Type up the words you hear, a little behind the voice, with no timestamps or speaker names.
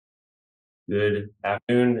Good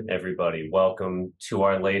afternoon, everybody. Welcome to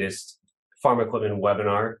our latest farm equipment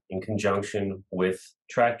webinar in conjunction with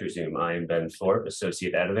TractorZoom. I am Ben Thorpe,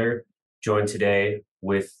 Associate Editor, joined today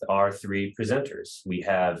with our three presenters. We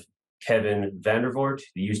have Kevin Vandervoort,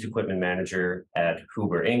 the Used Equipment Manager at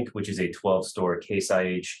Huber Inc., which is a 12-store Case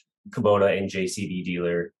IH, Kubota, and JCB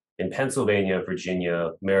dealer in Pennsylvania, Virginia,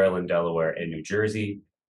 Maryland, Delaware, and New Jersey.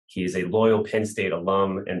 He is a loyal Penn State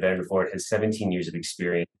alum, and Vandervoort has 17 years of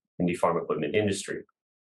experience in the farm equipment industry.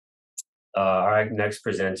 Our next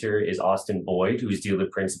presenter is Austin Boyd, who is dealer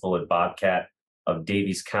principal at Bobcat of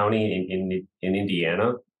Daviess County in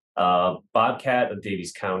Indiana. Bobcat of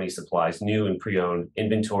Daviess County supplies new and pre-owned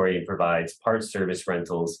inventory and provides parts, service,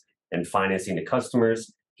 rentals, and financing to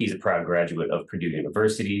customers. He's a proud graduate of Purdue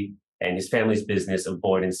University, and his family's business of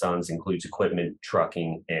Boyd & Sons includes equipment,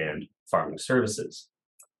 trucking, and farming services.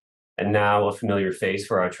 And now a familiar face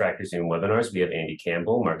for our TractorZoom webinars, we have Andy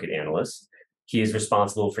Campbell, market analyst. He is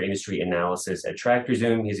responsible for industry analysis at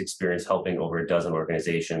TractorZoom. His experience helping over a dozen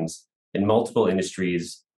organizations in multiple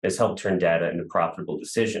industries has helped turn data into profitable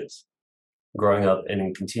decisions. Growing up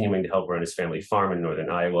and continuing to help run his family farm in northern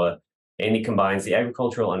Iowa, Andy combines the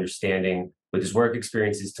agricultural understanding with his work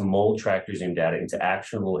experiences to mold TractorZoom data into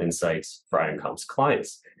actionable insights for IronComp's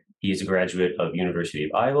clients. He is a graduate of University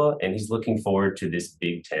of Iowa, and he's looking forward to this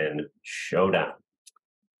Big Ten showdown.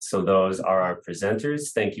 So those are our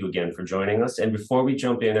presenters. Thank you again for joining us. And before we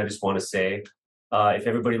jump in, I just want to say, if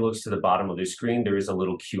everybody looks to the bottom of their screen, there is a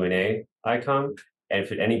little Q&A icon. And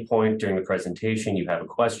if at any point during the presentation you have a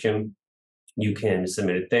question, you can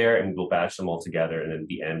submit it there, and we'll batch them all together. And then at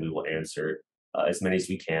the end, we will answer as many as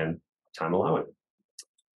we can, time allowing.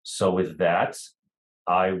 So with that,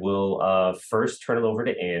 I will first turn it over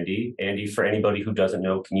to Andy. Andy, for anybody who doesn't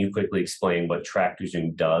know, can you quickly explain what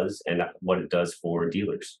TractorZoom does and what it does for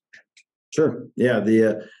dealers? Sure. Yeah.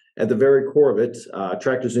 At the very core of it,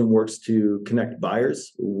 TractorZoom works to connect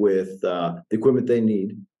buyers with the equipment they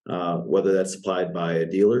need, whether that's supplied by a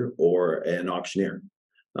dealer or an auctioneer.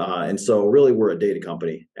 And so really we're a data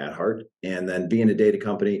company at heart. And then being a data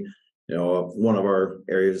company, one of our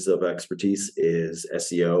areas of expertise is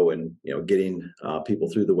SEO and, getting people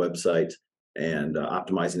through the website and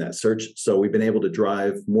optimizing that search. So we've been able to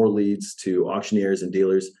drive more leads to auctioneers and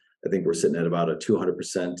dealers. I think we're sitting at about a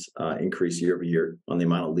 200% increase year over year on the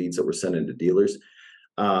amount of leads that we're sending to dealers.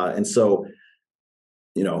 And so,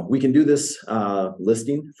 we can do this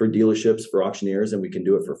listing for dealerships, for auctioneers, and we can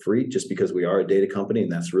do it for free just because we are a data company,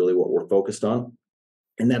 and that's really what we're focused on.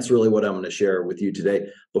 And that's really what I'm going to share with you today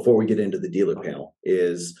before we get into the dealer panel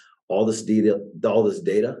is all this data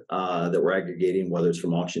that we're aggregating, whether it's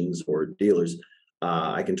from auctions or dealers.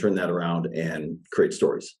 I can turn that around and create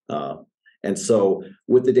stories. And so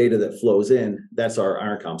with the data that flows in, that's our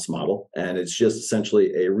IronComps model. And it's just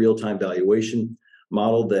essentially a real-time valuation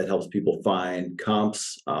model that helps people find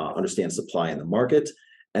comps, understand supply in the market.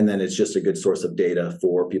 And then it's just a good source of data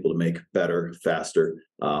for people to make better, faster,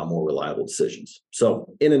 more reliable decisions.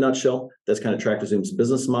 So in a nutshell, that's kind of TractorZoom's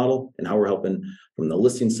business model and how we're helping from the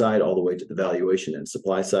listing side all the way to the valuation and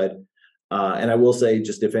supply side. And I will say,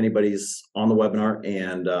 just if anybody's on the webinar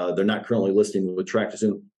and they're not currently listing with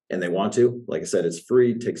TractorZoom and they want to, like I said, it's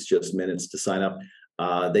free, takes just minutes to sign up.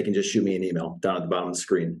 They can just shoot me an email down at the bottom of the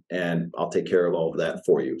screen and I'll take care of all of that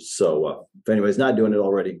for you. So if anybody's not doing it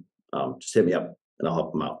already, just hit me up and I'll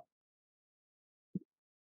help them out.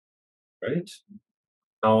 Right.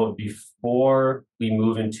 Now, before we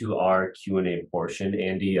move into our Q&A portion,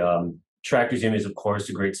 Andy, TractorZoom is, of course,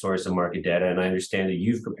 a great source of market data, and I understand that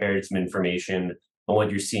you've prepared some information on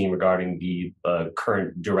what you're seeing regarding the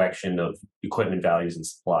current direction of equipment values and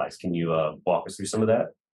supplies. Can you walk us through some of that?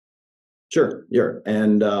 Sure.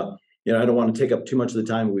 And I don't want to take up too much of the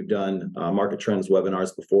time. We've done market trends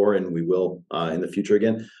webinars before, and we will in the future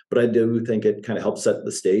again. But I do think it kind of helps set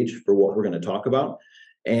the stage for what we're going to talk about.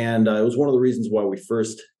 And it was one of the reasons why we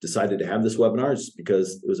first decided to have this webinar, is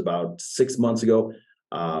because it was about 6 months ago.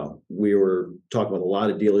 We were talking with a lot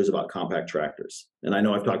of dealers about compact tractors. And I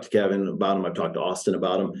know I've talked to Kevin about them. I've talked to Austin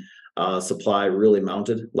about them. Supply really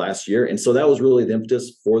mounted last year. And so that was really the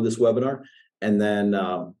impetus for this webinar. And then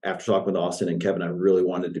after talking with Austin and Kevin, I really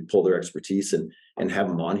wanted to pull their expertise and have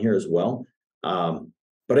them on here as well.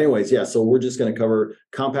 But anyways, yeah, so we're just going to cover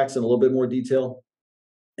compacts in a little bit more detail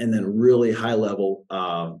and then really high level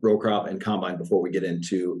row crop and combine before we get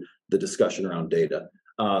into the discussion around data.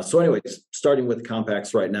 So anyways, starting with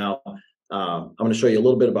compacts right now, I'm going to show you a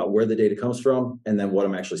little bit about where the data comes from and then what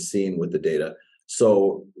I'm actually seeing with the data.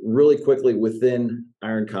 So really quickly within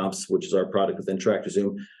IronComps, which is our product within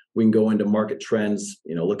TractorZoom, We can go into market trends,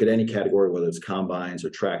 look at any category, whether it's combines or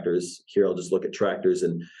tractors. Here, I'll just look at tractors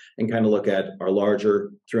and kind of look at our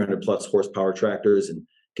larger 300 plus horsepower tractors, and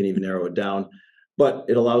can even narrow it down. But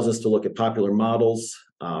it allows us to look at popular models,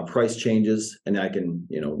 price changes, and I can,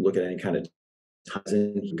 look at any kind of ties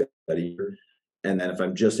in a year. And then if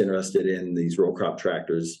I'm just interested in these row crop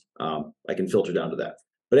tractors, I can filter down to that.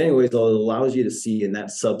 But anyways, it allows you to see in that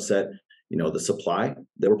subset, the supply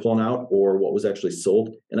that we're pulling out or what was actually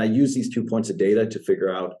sold. And I use these 2 points of data to figure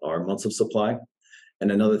out our months of supply.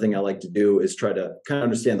 And another thing I like to do is try to kind of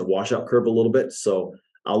understand the washout curve a little bit. So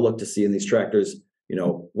I'll look to see in these tractors,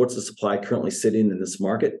 what's the supply currently sitting in this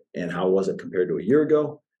market and how was it compared to a year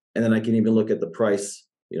ago? And then I can even look at the price,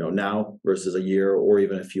 now versus a year or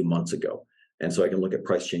even a few months ago. And so I can look at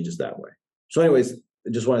price changes that way. So anyways,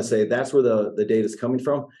 I just want to say that's where the data is coming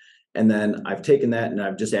from. And then I've taken that and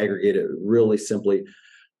I've just aggregated it really simply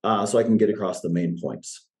so I can get across the main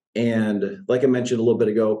points. And like I mentioned a little bit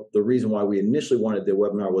ago, the reason why we initially wanted the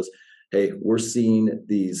webinar was, hey, we're seeing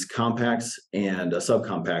these compacts and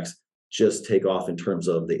subcompacts just take off in terms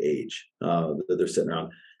of the age that they're sitting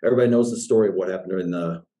around. Everybody knows the story of what happened during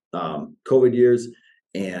the COVID years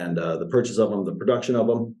and the purchase of them, the production of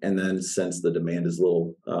them, and then since the demand is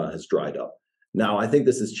has dried up. Now, I think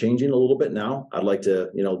this is changing a little bit now. I'd like to,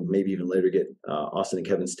 maybe even later get Austin and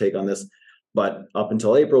Kevin's take on this. But up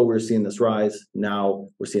until April, we were seeing this rise. Now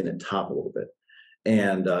we're seeing it top a little bit.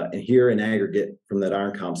 And here in aggregate from that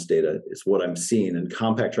Iron Comps data is what I'm seeing in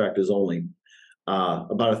compact tractors only,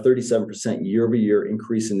 about a 37% year over year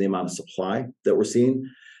increase in the amount of supply that we're seeing.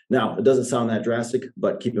 Now, it doesn't sound that drastic,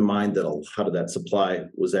 but keep in mind that a lot of that supply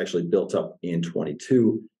was actually built up in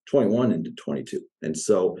 22, 21 into 22. And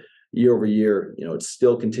so year over year, it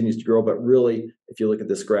still continues to grow. But really, if you look at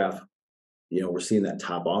this graph, we're seeing that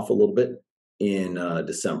top off a little bit in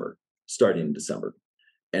December, starting in December.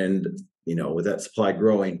 And, with that supply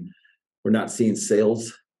growing, we're not seeing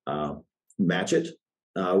sales match it.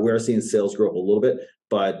 We're seeing sales grow up a little bit,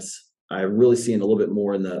 but I'm really seeing a little bit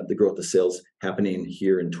more in the growth of sales happening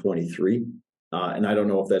here in 23. And I don't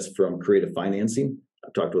know if that's from creative financing.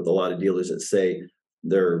 I've talked with a lot of dealers that say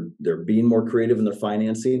they're being more creative in their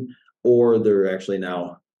financing, or they're actually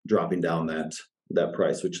now dropping down that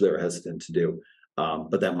price, which they're hesitant to do.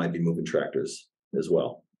 But that might be moving tractors as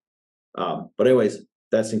well. But anyways,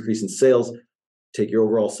 that's increasing sales. Take your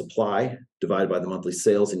overall supply, divide by the monthly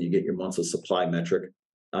sales, and you get your months of supply metric.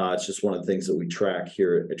 It's just one of the things that we track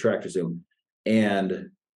here at TractorZoom. And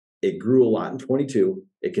it grew a lot in 22.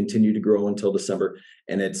 It continued to grow until December.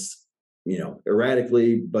 And it's,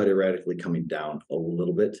 erratically coming down a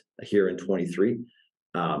little bit here in 23.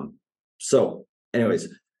 So anyways,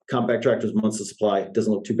 compact tractors months of supply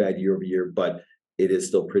doesn't look too bad year over year, but it is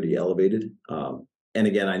still pretty elevated. And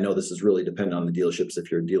again, I know this is really dependent on the dealerships. If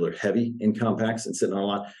you're a dealer heavy in compacts and sitting on a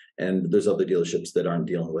lot, and there's other dealerships that aren't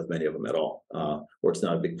dealing with many of them at all, or it's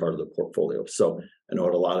not a big part of the portfolio. So I know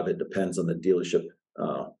a lot of it depends on the dealership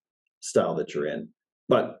style that you're in.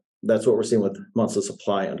 But that's what we're seeing with months of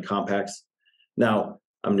supply on compacts. Now,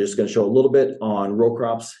 I'm just going to show a little bit on row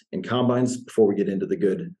crops and combines before we get into the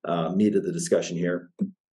good meat of the discussion here.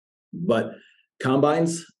 But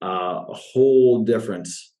combines, a whole different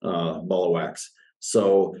ball of wax.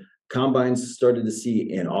 So combines started to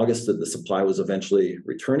see in August that the supply was eventually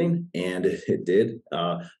returning, and it did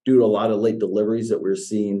due to a lot of late deliveries that we're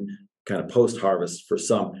seeing kind of post-harvest for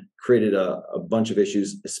some, created a bunch of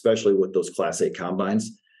issues, especially with those Class 8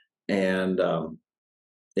 combines. And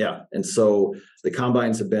and so the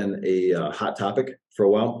combines have been a hot topic for a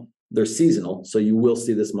while. They're seasonal, so you will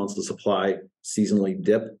see this month's of supply seasonally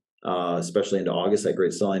dip, especially into August, that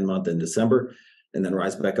great selling month, in December, and then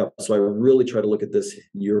rise back up. So I really try to look at this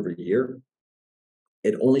year over year.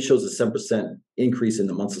 It only shows a 7% increase in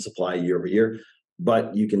the months of supply year over year,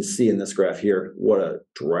 but you can see in this graph here what a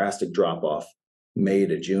drastic drop off May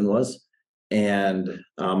to June was. And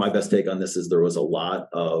my best take on this is there was a lot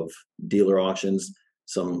of dealer auctions,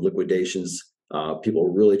 some liquidations, people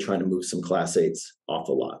really trying to move some Class 8s off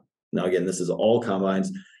the lot. Now, again, this is all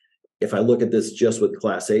combines. If I look at this just with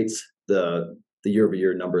Class 8s, the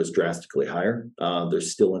year-over-year number is drastically higher.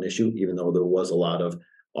 There's still an issue, even though there was a lot of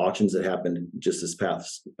auctions that happened just this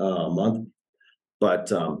past month.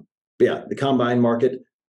 But yeah, the combine market,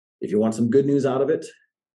 if you want some good news out of it,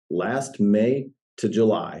 last May to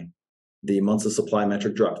July, the months of supply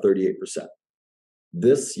metric dropped 38%.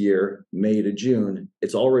 This year, May to June,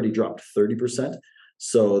 it's already dropped 30%.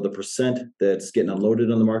 So the percent that's getting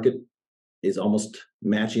unloaded on the market is almost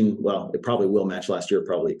matching. Well, it probably will match last year,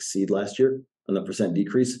 probably exceed last year on the percent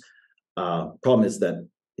decrease. Problem is that,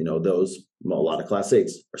 a lot of Class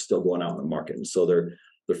 8s are still going out in the market. And so they're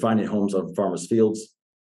they're finding homes on farmers' fields,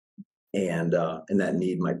 and that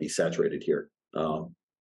need might be saturated here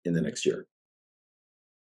in the next year.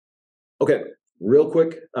 Okay, real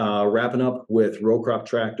quick, wrapping up with row crop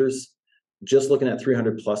tractors. Just looking at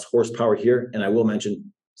 300 plus horsepower here, and I will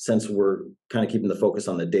mention, since we're kind of keeping the focus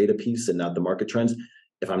on the data piece and not the market trends,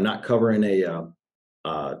 if I'm not covering a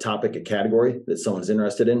topic, a category that someone's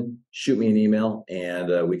interested in, shoot me an email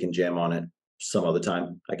and we can jam on it some other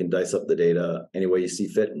time. I can dice up the data any way you see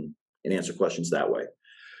fit and answer questions that way.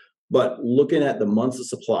 But looking at the months of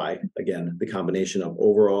supply, again, the combination of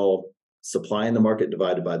overall supply in the market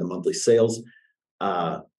divided by the monthly sales,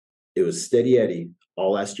 it was steady Eddie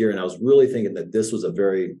all last year. And I was really thinking that this was a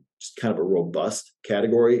very, just kind of a robust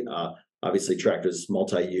category. Obviously, tractors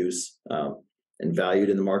multi-use and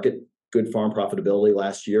valued in the market. Good farm profitability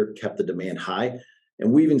last year kept the demand high.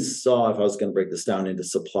 And we even saw, if I was going to break this down into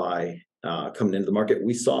supply coming into the market,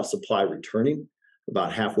 we saw supply returning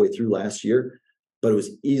about halfway through last year, but it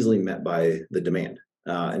was easily met by the demand.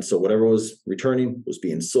 And so whatever was returning was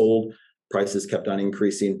being sold. Prices kept on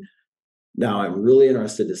increasing. Now I'm really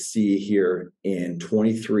interested to see here in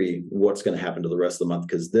 23 what's going to happen to the rest of the month,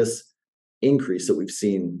 because this increase that we've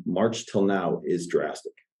seen March till now is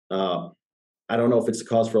drastic. I don't know if it's a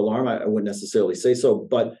cause for alarm. I wouldn't necessarily say so,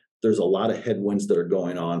 but there's a lot of headwinds that are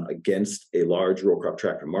going on against a large row crop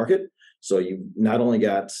tractor market. So you not only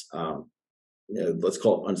got, let's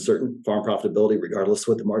call it uncertain farm profitability, regardless of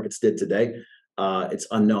what the markets did today. It's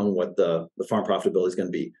unknown what the farm profitability is going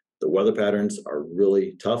to be. The weather patterns are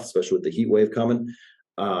really tough, especially with the heat wave coming.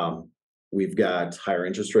 We've got higher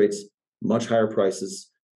interest rates, much higher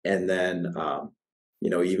prices, and then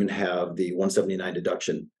you even have the 179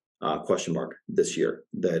 deduction question mark this year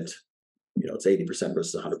that it's 80%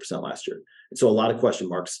 versus 100% last year. And so a lot of question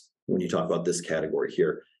marks when you talk about this category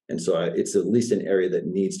here. And so it's at least an area that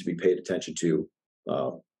needs to be paid attention to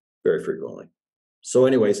very frequently. So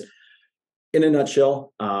anyways, in a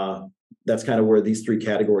nutshell, that's kind of where these three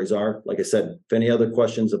categories are. Like I said, if any other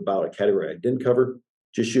questions about a category I didn't cover,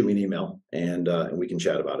 just shoot me an email and we can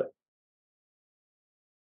chat about it.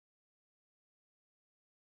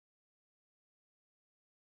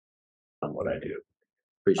 On what I do.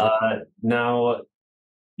 Appreciate it. Now,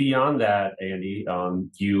 beyond that, Andy,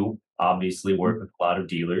 you obviously work with a lot of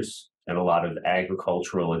dealers and a lot of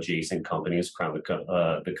agricultural adjacent companies around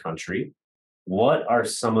the country. What are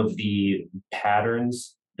some of the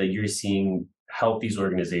patterns that you're seeing help these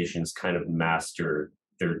organizations kind of master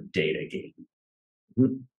their data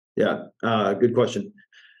game? Yeah, good question.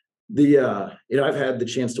 I've had the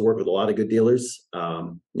chance to work with a lot of good dealers,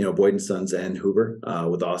 Boyd and Sons and Hoover,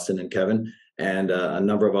 with Austin and Kevin, and a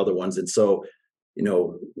number of other ones. And so,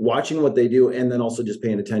 watching what they do, and then also just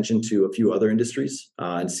paying attention to a few other industries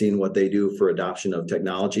and seeing what they do for adoption of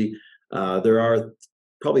technology. There are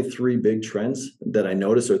probably three big trends that I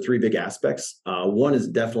notice, or three big aspects. One is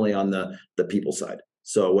definitely on the people side.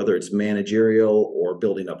 So whether it's managerial or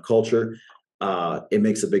building up culture, it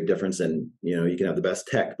makes a big difference. And you can have the best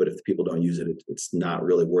tech, but if the people don't use it, it's not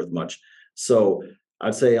really worth much. So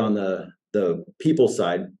I'd say on the people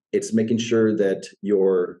side, it's making sure that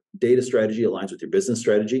your data strategy aligns with your business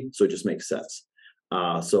strategy, so it just makes sense.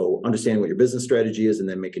 So understanding what your business strategy is, and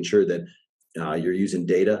then making sure that you're using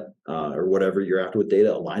data or whatever you're after with data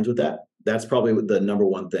aligns with that. That's probably the number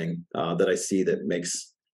one thing that I see that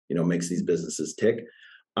makes these businesses tick.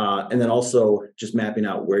 And then also just mapping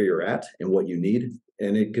out where you're at and what you need.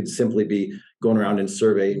 And it could simply be going around and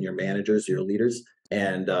surveying your managers, your leaders,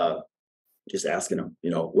 and just asking them,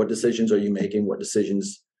 what decisions are you making? What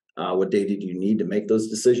data do you need to make those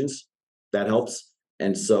decisions? That helps.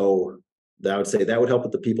 And so I would say that would help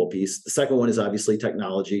with the people piece. The second one is obviously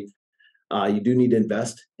technology. You do need to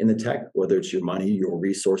invest in the tech, whether it's your money, your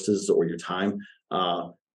resources, or your time.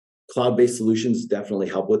 Cloud-based solutions definitely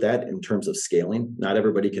help with that in terms of scaling. Not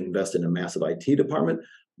everybody can invest in a massive IT department,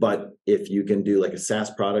 but if you can do like a SaaS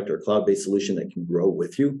product or cloud-based solution that can grow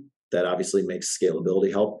with you, that obviously makes scalability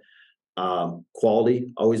help.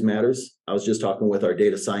 Quality always matters. I was just talking with our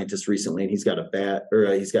data scientist recently, and he's got a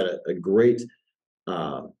great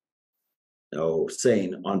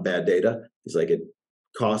saying on bad data. He's like, it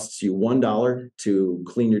costs you $1 to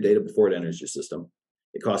clean your data before it enters your system.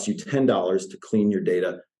 It costs you $10 to clean your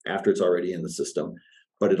data after it's already in the system,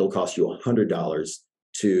 but it'll cost you $100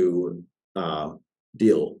 to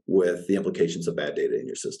deal with the implications of bad data in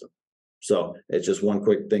your system. So it's just one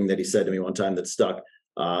quick thing that he said to me one time that stuck,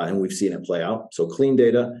 and we've seen it play out. So clean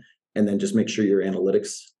data, and then just make sure your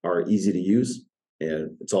analytics are easy to use.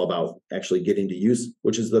 And it's all about actually getting to use,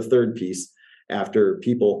 which is the third piece. After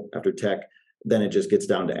people, after tech, then it just gets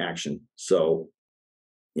down to action. So,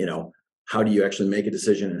 how do you actually make a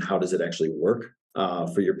decision and how does it actually work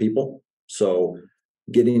for your people? So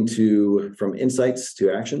getting from insights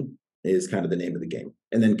to action is kind of the name of the game,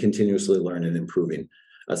 and then continuously learn and improving.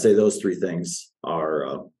 I'd say those three things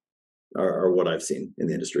are what I've seen in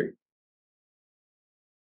the industry.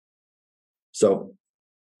 So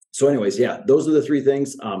anyways, yeah, those are the three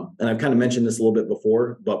things. And I've kind of mentioned this a little bit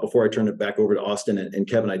before, but before I turn it back over to Austin and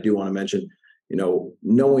Kevin, I do want to mention,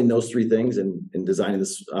 knowing those three things and designing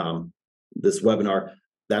this webinar,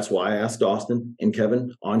 that's why I asked Austin and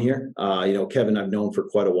Kevin on here. Kevin I've known for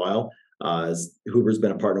quite a while. As Huber's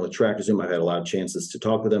been a partner with TractorZoom, I've had a lot of chances to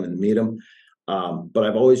talk with him and meet him. But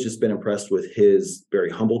I've always just been impressed with his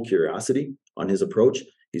very humble curiosity on his approach.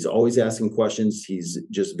 He's always asking questions. He's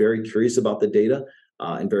just very curious about the data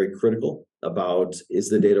and very critical about, is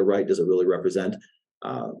the data right? Does it really represent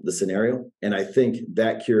the scenario? And I think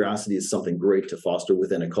that curiosity is something great to foster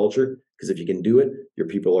within a culture, because if you can do it, your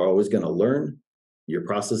people are always going to learn, your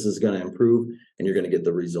process is going to improve, and you're going to get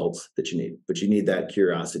the results that you need. But you need that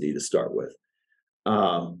curiosity to start with.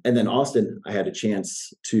 And then Austin, I had a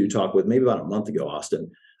chance to talk with maybe about a month ago. Austin,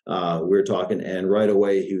 we were talking, and right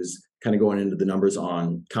away he was kind of going into the numbers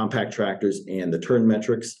on compact tractors and the turn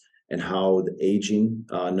metrics and how the aging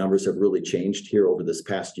numbers have really changed here over this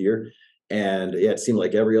past year. And yeah, it seemed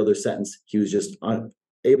like every other sentence he was just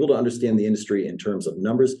able to understand the industry in terms of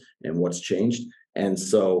numbers and what's changed. And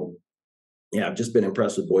so, yeah, I've just been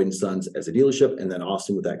impressed with Boyd & Sons as a dealership, and then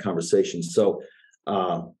Austin with that conversation. So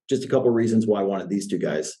just a couple of reasons why I wanted these two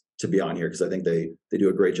guys to be on here, because I think they do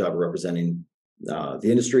a great job of representing the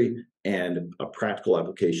industry and a practical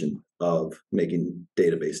application of making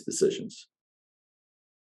database decisions.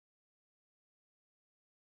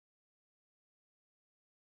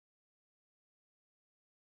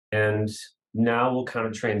 And now we'll kind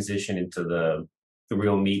of transition into the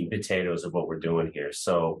real meat and potatoes of what we're doing here.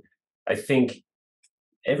 So I think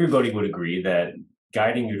everybody would agree that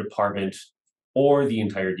guiding your department or the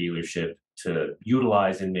entire dealership to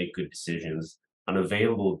utilize and make good decisions on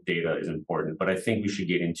available data is important, but I think we should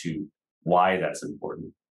get into why that's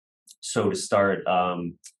important. So to start,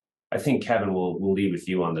 I think Kevin will lead with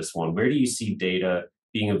you on this one. Where do you see data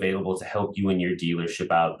being available to help you and your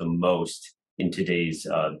dealership out the most in today's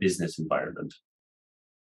business environment?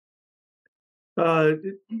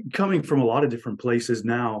 Coming from a lot of different places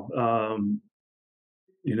now.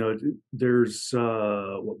 There's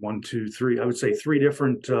one, two, three. I would say three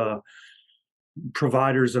different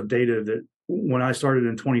providers of data that when I started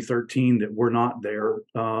in 2013 that were not there.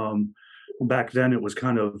 Back then, it was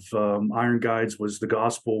kind of Iron Guides was the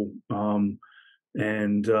gospel,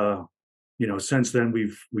 and since then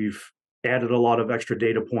we've added a lot of extra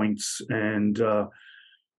data points and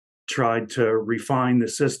tried to refine the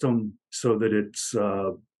system so that it's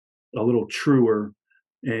a little truer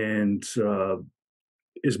and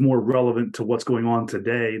is more relevant to what's going on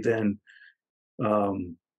today than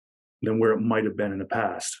where it might have been in the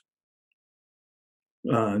past.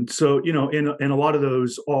 So and a lot of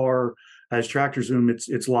those are, as TractorZoom,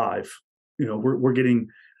 it's live. We're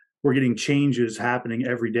getting changes happening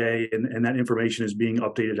every day, and that information is being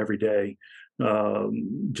updated every day.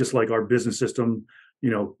 Just like our business system,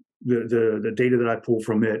 the data that I pull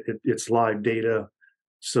from it's live data,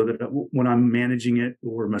 so that when I'm managing it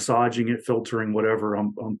or massaging it, filtering whatever,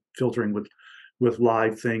 I'm filtering with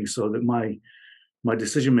live things, so that my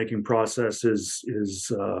decision making process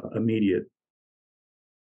is immediate.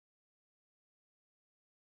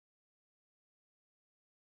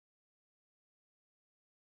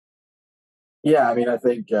 Yeah, I mean, I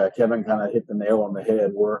think Kevin kind of hit the nail on the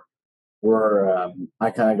head.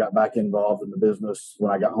 I kind of got back involved in the business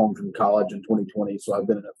when I got home from college in 2020. So I've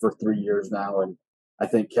been in it for 3 years now, and I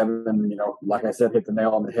think Kevin, like I said, hit the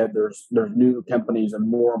nail on the head. There's new companies and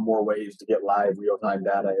more ways to get live real time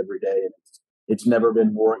data every day, and it's never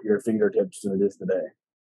been more at your fingertips than it is today.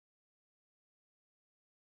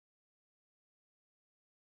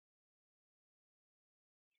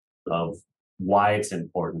 Of why it's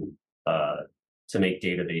important to make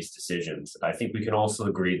database decisions. I think we can also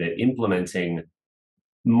agree that implementing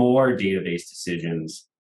more database decisions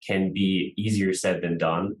can be easier said than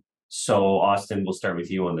done. So Austin, we'll start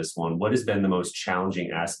with you on this one. What has been the most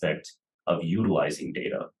challenging aspect of utilizing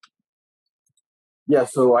data? Yeah,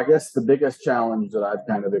 so I guess the biggest challenge that I've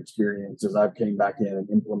kind of experienced is I've came back in and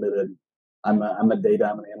implemented. I'm an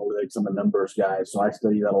analytics, I'm a numbers guy, so I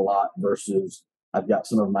study that a lot versus I've got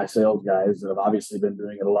some of my sales guys that have obviously been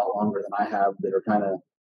doing it a lot longer than I have that are kind of,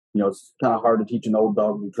 it's kind of hard to teach an old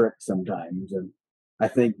dog new tricks sometimes. And I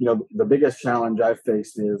think, the biggest challenge I've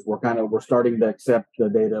faced is we're starting to accept the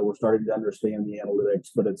data, we're starting to understand the analytics,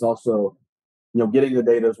 but it's also getting the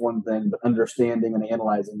data is one thing, but understanding and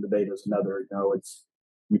analyzing the data is another. It's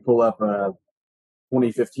you pull up a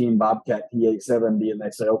 2015 Bobcat T870 and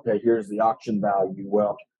they say, okay, here's the auction value.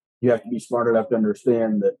 Well, you have to be smart enough to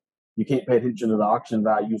understand that you can't pay attention to the auction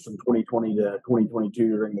values from 2020 to 2022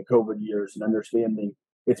 during the COVID years, and understanding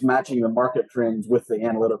it's matching the market trends with the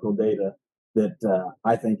analytical data that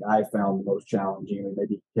I think I found the most challenging. And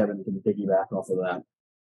maybe Kevin can piggyback off of that.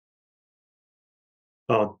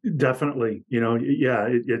 Oh, definitely. Yeah,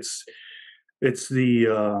 it's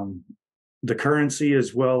the currency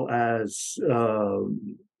as well as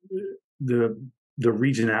the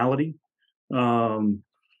regionality. Um,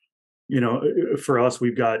 for us,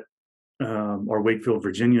 we've got our Wakefield,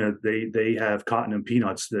 Virginia. They have cotton and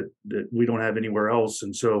peanuts that we don't have anywhere else,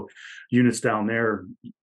 and so units down there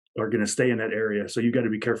are going to stay in that area. So you got to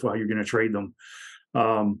be careful how you're going to trade them.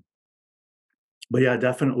 Um, but yeah,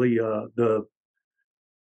 definitely the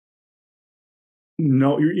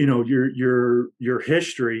no, your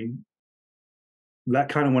history that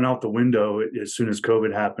kind of went out the window as soon as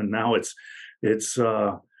COVID happened. Now it's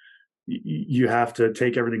you have to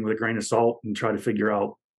take everything with a grain of salt and try to figure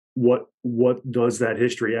out what does that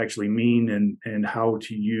history actually mean, and how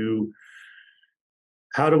do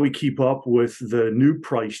we keep up with the new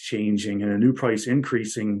price changing and a new price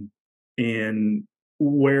increasing, and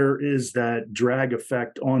where is that drag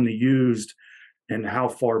effect on the used, and how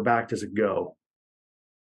far back does it go?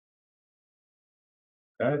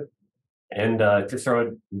 Okay. And to throw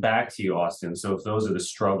it back to you, Austin. So if those are the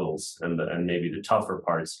struggles and maybe the tougher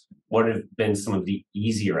parts, what have been some of the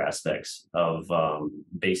easier aspects of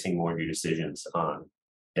basing more of your decisions on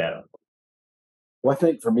data? Well, I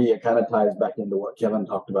think for me, it kind of ties back into what Kevin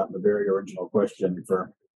talked about in the very original question.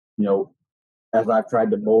 You know, as I've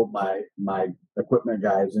tried to mold my equipment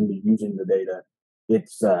guys into using the data,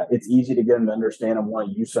 it's easy to get them to understand and want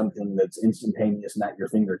to use something that's instantaneous and at your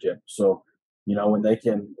fingertips. So, when they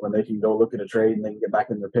can go look at a trade and they can get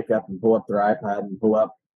back in their pickup and pull up their iPad and pull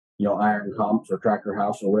up, Iron Comps or Tracker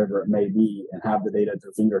House or whatever it may be, and have the data at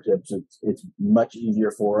their fingertips, it's much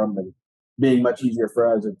easier for them. And being much easier for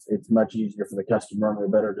us, it's much easier for the customer, and we're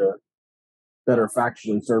better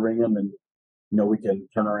factually serving them, and we can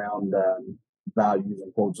turn around values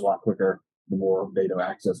and quotes a lot quicker the more data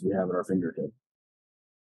access we have at our fingertips.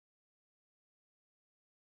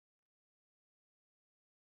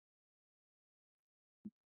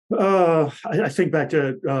 I think back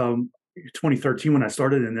to 2013 when I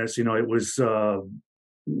started in this. It was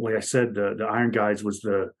like I said, the Iron Guides was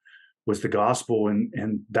the gospel,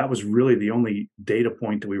 and that was really the only data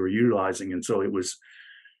point that we were utilizing. And so it was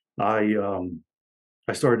I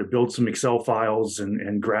I started to build some Excel files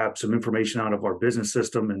and grab some information out of our business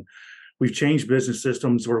system, and we've changed business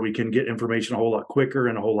systems where we can get information a whole lot quicker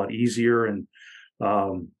and a whole lot easier. And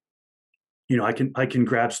um, I can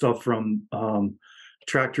grab stuff from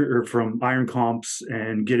tractor or from Iron Comps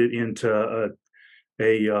and get it into a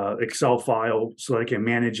Excel file so I can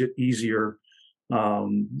manage it easier.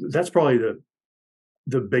 That's probably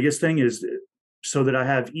the biggest thing, is so that I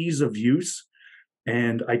have ease of use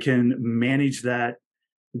and I can manage that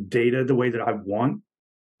data the way that I want.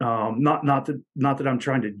 Not that I'm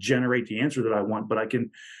trying to generate the answer that I want, but I can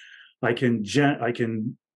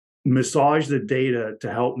massage the data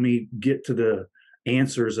to help me get to the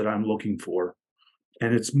answers that I'm looking for.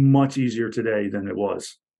 And it's much easier today than it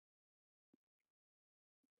was.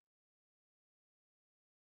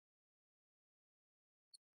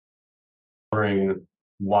 Wondering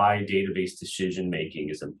why database decision making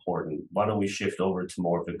is important. Why don't we shift over to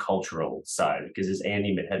more of the cultural side? Because as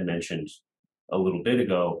Andy had mentioned a little bit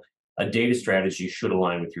ago, a data strategy should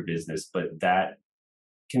align with your business, but that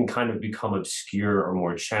can kind of become obscure or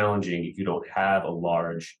more challenging if you don't have a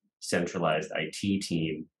large centralized IT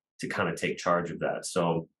team to kind of take charge of that.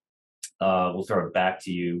 So we'll throw it back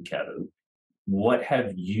to you, Kevin. What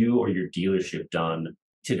have you or your dealership done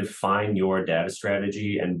to define your data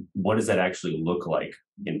strategy, and what does that actually look like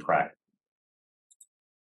in practice?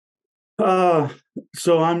 Uh,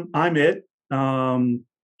 so I'm it. I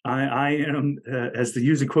am as the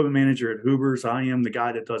used equipment manager at Hoover's. I am the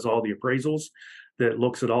guy that does all the appraisals, that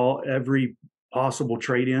looks at every possible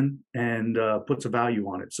trade in and puts a value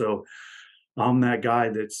on it. So I'm that guy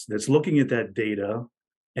that's looking at that data,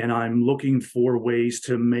 and I'm looking for ways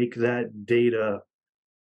to make that data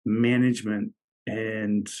management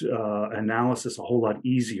and analysis a whole lot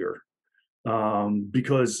easier,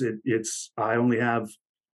 because it's I only have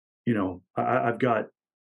I've got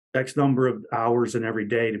X number of hours in every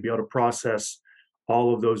day to be able to process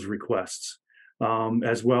all of those requests,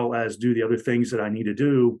 as well as do the other things that I need to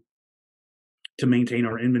do to maintain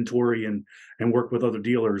our inventory and work with other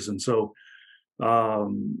dealers. And so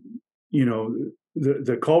You know,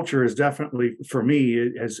 the culture is definitely, for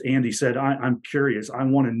me, as Andy said, I'm curious. I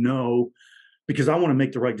want to know, because I want to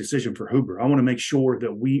make the right decision for Huber. I want to make sure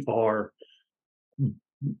that we are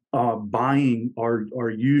buying our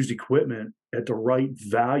used equipment at the right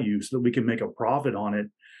value so that we can make a profit on it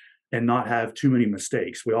and not have too many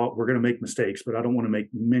mistakes. We're going to make mistakes, but I don't want to make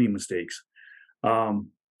many mistakes.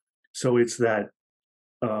 So it's that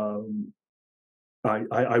I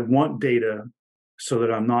want data so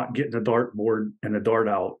that I'm not getting a dartboard and a dart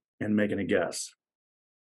out and making a guess.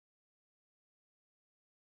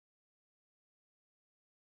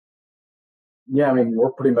 Yeah, I mean,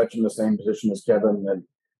 we're pretty much in the same position as Kevin. That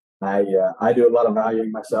I do a lot of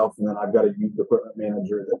valuing myself, and then I've got a used equipment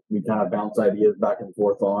manager that we kind of bounce ideas back and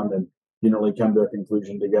forth on, and generally come to a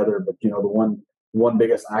conclusion together. But the one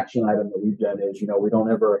biggest action item that we've done is we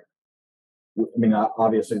don't ever. I mean,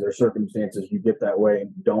 obviously there's circumstances you get that way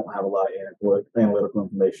and you don't have a lot of analytical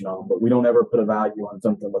information on, but we don't ever put a value on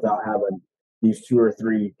something without having these 2 or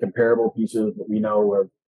 3 comparable pieces that we know have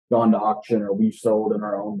gone to auction or we've sold in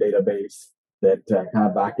our own database that kind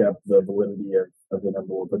of back up the validity of the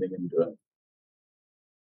number we're putting into it.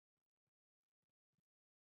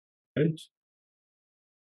 Good.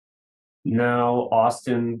 Now,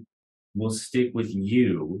 Austin, we'll stick with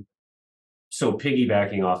you. So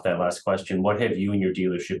piggybacking off that last question, what have you and your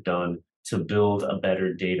dealership done to build a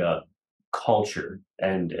better data culture?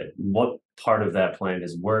 And what part of that plan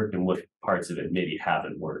has worked and what parts of it maybe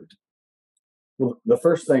haven't worked? Well, the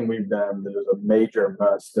first thing we've done that is a major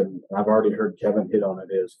must, and I've already heard Kevin hit on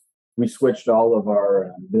it, is we switched all of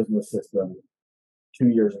our business system 2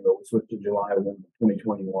 years ago. We switched to July 1,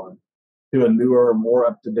 2021 to a newer, more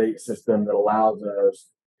up-to-date system that allows us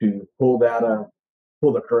to pull data,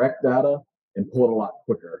 pull the correct data, and pull it a lot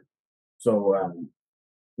quicker. So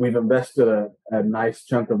we've invested a nice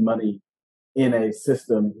chunk of money in a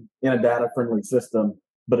system, in a data-friendly system,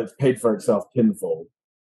 but it's paid for itself tenfold.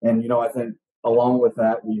 And I think along with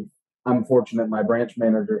that, I'm fortunate. My branch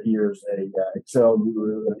manager here is a Excel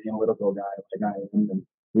guru, an analytical guy like I am, and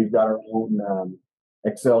we've got our own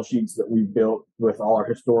Excel sheets that we've built with all our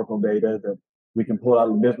historical data that we can pull out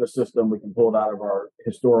of the business system. We can pull it out of our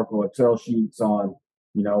historical Excel sheets on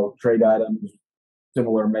trade items,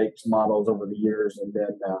 similar makes, models over the years, and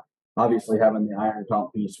then obviously having the iron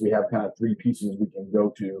comp piece, we have kind of 3 pieces we can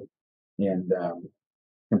go to and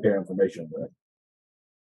compare information with.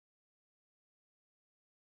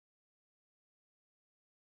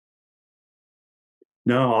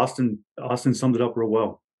 No, Austin summed it up real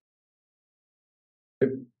well.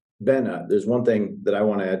 Ben, there's one thing that I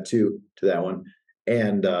want to add to that one,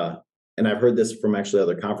 and I've heard this from actually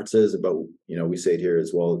other conferences, but we say it here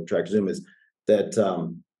as well. Tractor Zoom is that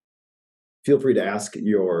feel free to ask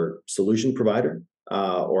your solution provider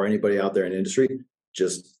or anybody out there in industry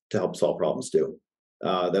just to help solve problems too.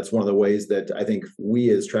 That's one of the ways that I think we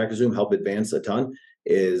as Tractor Zoom help advance a ton.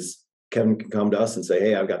 Is Kevin can come to us and say,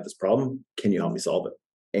 "Hey, I've got this problem. Can you help me solve it?"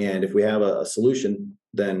 And if we have a solution,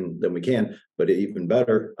 then we can. But even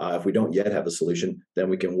better, if we don't yet have a solution, then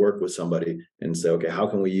we can work with somebody and say, "Okay, how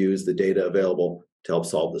can we use the data available to help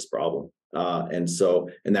solve this problem?"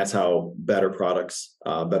 And that's how better products,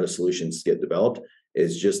 better solutions get developed.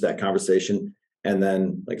 Is just that conversation. And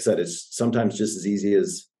then, like I said, it's sometimes just as easy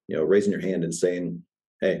as raising your hand and saying,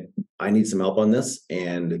 "Hey, I need some help on this,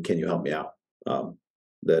 and can you help me out?"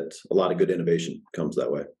 That a lot of good innovation comes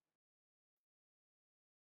that way.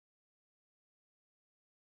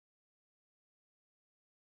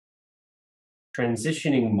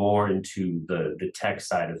 Transitioning more into the tech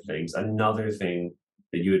side of things, another thing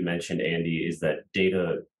that you had mentioned, Andy, is that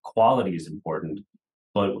data quality is important.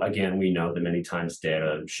 But again, we know that many times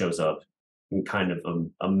data shows up in kind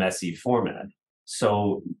of a messy format.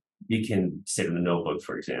 So you can sit in a notebook,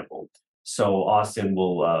 for example. So Austin,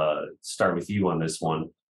 we'll start with you on this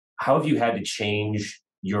one. How have you had to change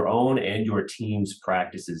your own and your team's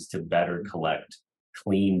practices to better collect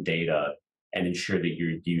clean data and ensure that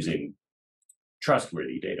you're using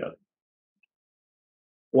trustworthy data?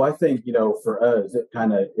 Well, I think for us, it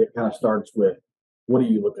kind of starts with what are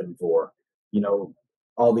you looking for? You know,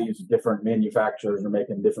 all these different manufacturers are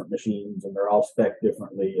making different machines, and they're all spec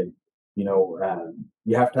differently, and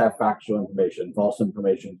you have to have factual information. False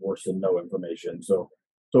information is worse than no information. So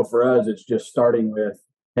for us, it's just starting with,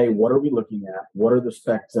 hey, what are we looking at? What are the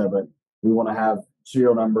specs of it? We want to have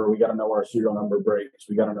serial number. We got to know our serial number breaks.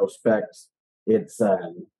 We got to know specs. It's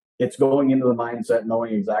going into the mindset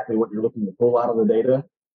knowing exactly what you're looking to pull out of the data.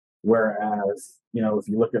 Whereas, if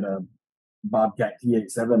you look at a Bobcat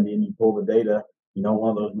T870 and you pull the data, one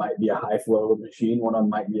of those might be a high flow machine, one of them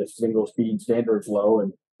might be a single speed standard flow,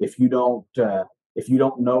 and if you don't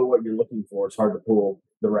know what you're looking for, it's hard to pull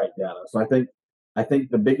the right data. So I think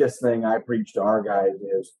the biggest thing I preach to our guys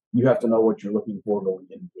is you have to know what you're looking for going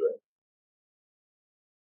into it.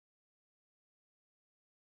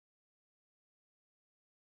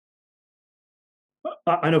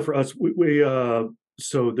 I know for us,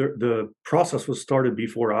 so the process was started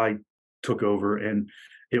before I took over, and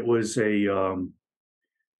it was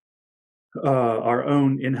our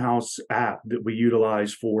own in-house app that we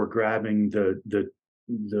utilize for grabbing the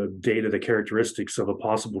data, the characteristics of a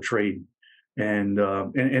possible trade, and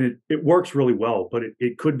it works really well, but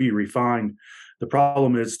it could be refined. The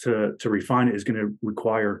problem is to refine it is going to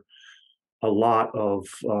require a lot of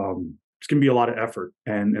it's going to be a lot of effort,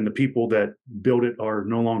 and the people that build it are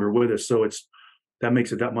no longer with us, so it's that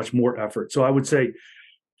makes it that much more effort. So I would say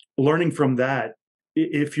learning from that,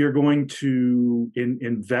 if you're going to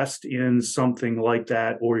invest in something like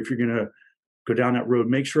that, or if you're going to go down that road,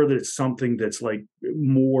 make sure that it's something that's like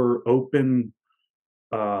more open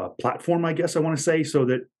platform, I guess I want to say, so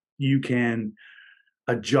that you can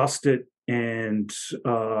adjust it and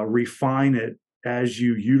refine it as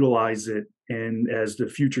you utilize it, and as the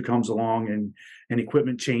future comes along and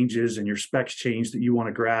equipment changes and your specs change that you want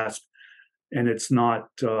to grasp, and it's not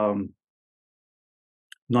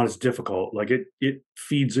as difficult. Like it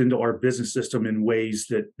feeds into our business system in ways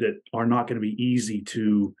that are not going to be easy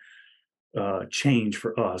to change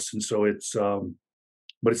for us. And so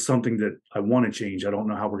but it's something that I want to change. I don't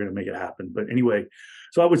know how we're going to make it happen. But anyway,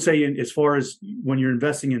 so I would say, as far as when you're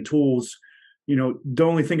investing in tools, don't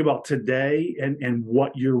only think about today and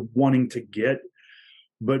what you're wanting to get,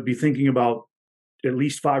 but be thinking about at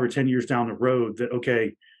least 5 or 10 years down the road that,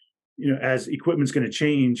 okay, as equipment's going to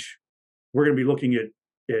change, we're going to be looking at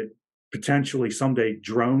potentially someday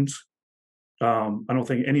drones. I don't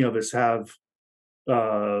think any of us have,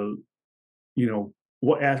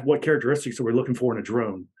 what characteristics are we looking for in a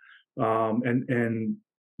drone, and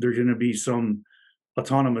there's going to be some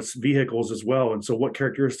autonomous vehicles as well, and so what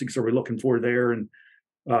characteristics are we looking for there, and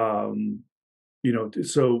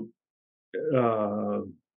so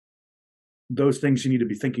those things you need to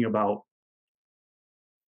be thinking about.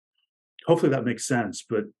 Hopefully that makes sense,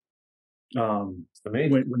 but when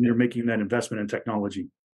you're making that investment in technology.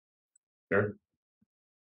 Sure.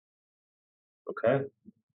 Okay.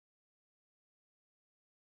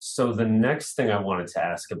 So the next thing I wanted to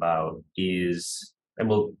ask about is, and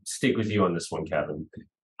we'll stick with you on this one, Kevin.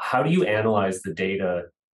 How do you analyze the data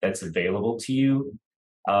that's available to you?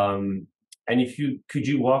 And if you could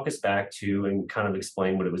you walk us back to and kind of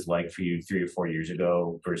explain what it was like for you 3 or 4 years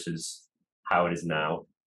ago versus how it is now?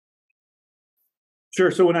 Sure.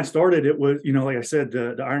 So when I started, it was, like I said,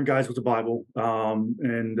 the Iron Guys was a Bible.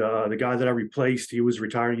 And the guy that I replaced, he was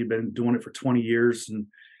retiring. He'd been doing it for 20 years, and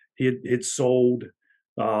he'd sold.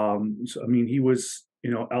 So, I mean, he was,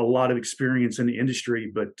 a lot of experience in the industry,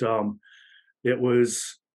 but it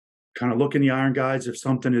was kind of looking the Iron Guys if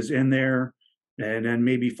something is in there, and then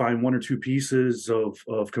maybe find 1 or 2 pieces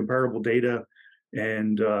of comparable data,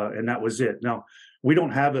 and that was it. Now, we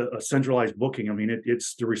don't have a centralized booking. I mean,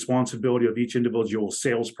 it's the responsibility of each individual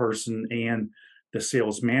salesperson and the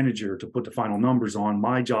sales manager to put the final numbers on.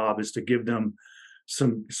 My job is to give them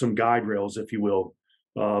some guide rails, if you will,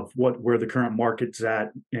 of where the current market's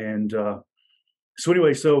at. And so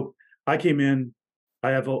anyway, so I came in.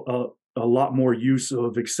 I have a lot more use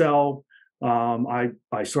of Excel. I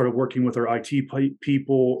started working with our IT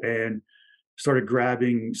people and started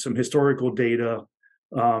grabbing some historical data.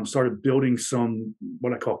 Started building some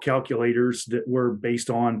what I call calculators that were based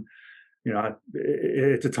on, at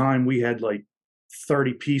the time we had like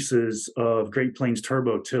 30 pieces of Great Plains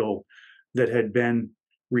Turbo Till that had been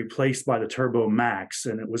replaced by the Turbo Max,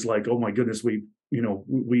 and it was like, oh my goodness, we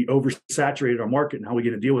oversaturated our market, and how are we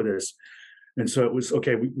going to deal with this? And so it was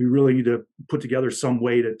okay. We really need to put together some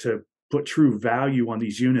way to put true value on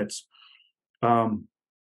these units, and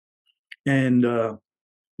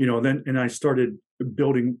then I started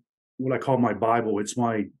building what I call my Bible. It's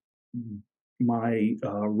my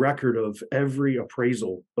record of every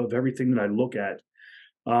appraisal of everything that I look at,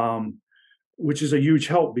 which is a huge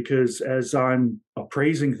help, because as I'm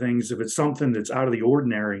appraising things, if it's something that's out of the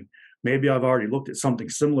ordinary, maybe I've already looked at something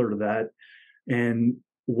similar to that, and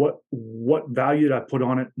what value did I put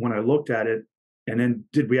on it when I looked at it, and then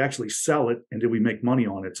did we actually sell it, and did we make money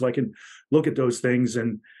on it? So I can look at those things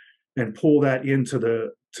and pull that into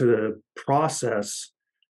the process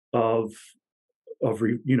of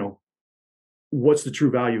what's the true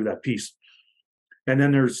value of that piece. And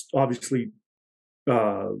then there's obviously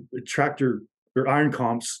tractor or iron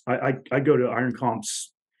comps. I go to iron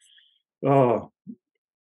comps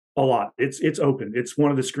A lot. It's open. It's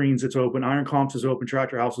one of the screens that's open. Iron Comps is open.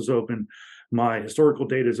 Tractor House is open. My historical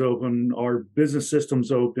data is open. Our business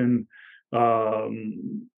system's open. What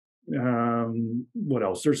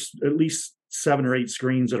else? There's at least 7 or 8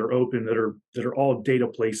 screens that are open that are all data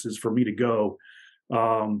places for me to go,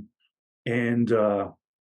 um, and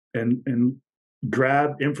and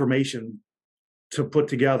grab information to put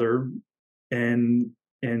together and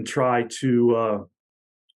try to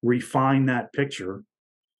refine that picture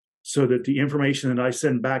so that the information that I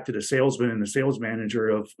send back to the salesman and the sales manager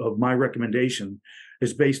of my recommendation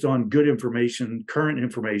is based on good information, current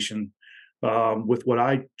information, with what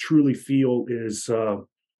I truly feel is a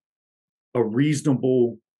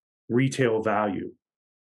reasonable retail value.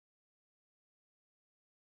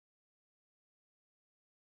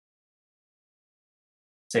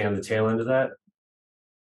 Say on the tail end of that.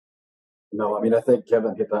 No, I mean, I think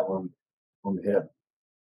Kevin hit that one on the head.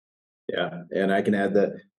 Yeah, and I can add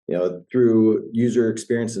that, through user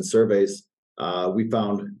experience and surveys, we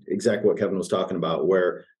found exactly what Kevin was talking about,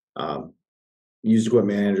 where used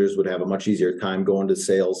equipment managers would have a much easier time going to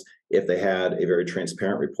sales if they had a very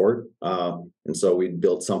transparent report. And so we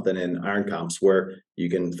built something in Iron Comps where you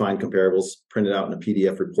can find comparables, print it out in a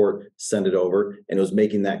PDF report, send it over, and it was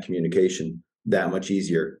making that communication that much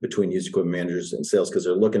easier between used equipment managers and sales because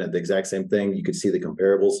they're looking at the exact same thing. You could see the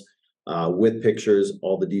comparables with pictures,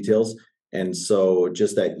 all the details. And so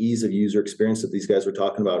just that ease of user experience that these guys were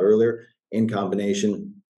talking about earlier in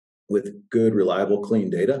combination with good, reliable, clean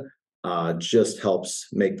data just helps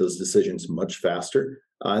make those decisions much faster.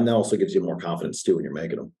 And that also gives you more confidence too when you're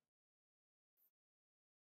making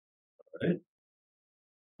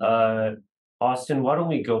them. Austin, why don't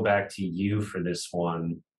we go back to you for this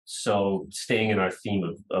one? So staying in our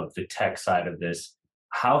theme of the tech side of this,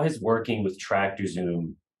 how has working with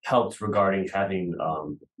TractorZoom helped regarding having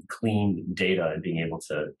clean data and being able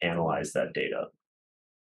to analyze that data?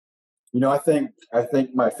 I think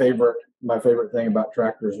my favorite thing about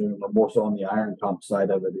TractorZoom, or more so on the Iron Comp side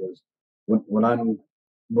of it, is when I'm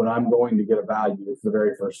going to get a value, it's the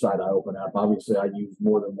very first site I open up. Obviously, I use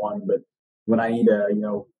more than one, but when I need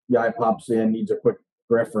guy pops in, needs a quick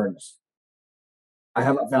reference, I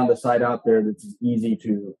haven't found a site out there that's easy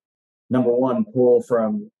to, number one, pull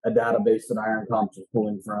from a database that Iron Comps is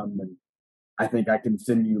pulling from, and I think I can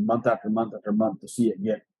send you month after month after month to see it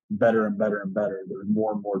get better and better and better. There's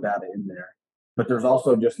more and more data in there, but there's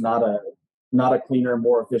also just not a cleaner,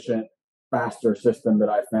 more efficient, faster system that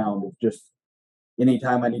I found. It's just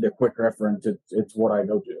anytime I need a quick reference, it's what I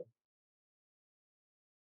go to.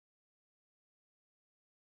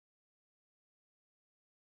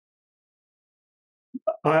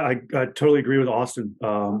 I totally agree with Austin.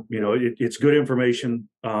 It's good information.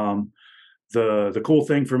 The cool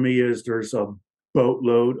thing for me is there's a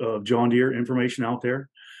boatload of John Deere information out there,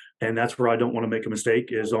 and that's where I don't want to make a mistake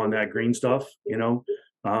is on that green stuff.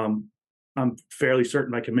 I'm fairly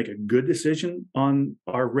certain I can make a good decision on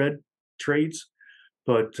our red trades,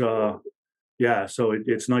 but yeah, so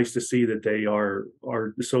it's nice to see that they are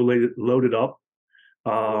so loaded up,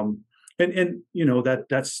 and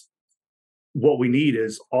that's what we need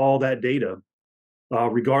is all that data,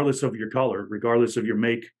 regardless of your color, regardless of your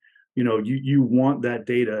make. You want that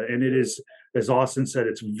data, and it is, as Austin said,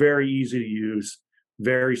 it's very easy to use,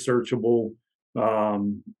 very searchable.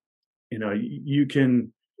 You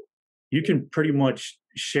can pretty much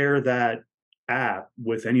share that app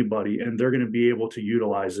with anybody, and they're going to be able to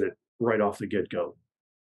utilize it right off the get-go.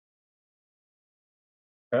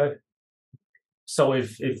 Okay. So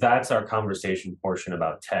if that's our conversation portion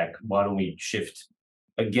about tech, why don't we shift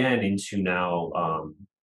again into now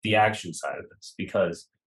the action side of this, because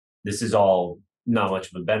this is all not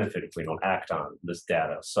much of a benefit if we don't act on this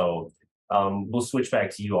data. So we'll switch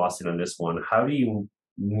back to you, Austin, on this one. How do you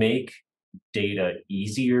make data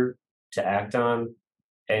easier to act on,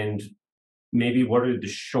 and maybe what are the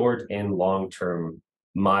short and long-term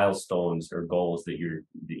milestones or goals that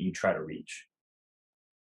you try to reach?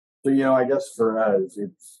 So I guess for us,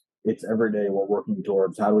 it's every day we're working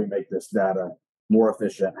towards how do we make this data more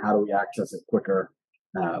efficient? How do we access it quicker?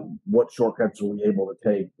 What shortcuts are we able to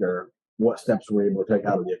take, or what steps are we able to take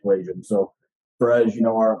out of the equation? So for us,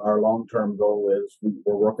 our long-term goal is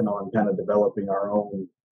we're working on kind of developing our own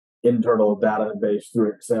internal database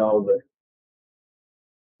through Excel that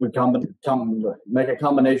we make a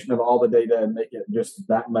combination of all the data and make it just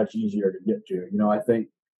that much easier to get to. I think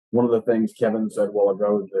one of the things Kevin said a while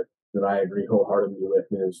ago that I agree wholeheartedly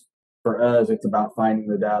with is for us, it's about finding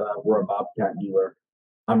the data. We're a Bobcat dealer.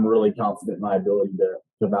 I'm really confident in my ability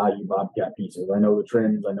to value Bobcat pieces. I know the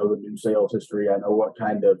trends. I know the new sales history. I know what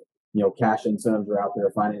kind of cash incentives are out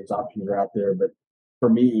there, finance options are out there. But for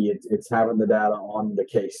me, it's having the data on the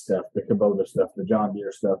case stuff, the Kubota stuff, the John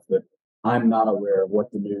Deere stuff that I'm not aware of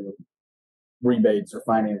what the new rebates or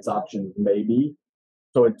finance options may be.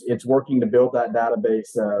 So it's working to build that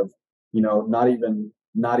database of, not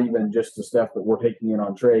even just the stuff that we're taking in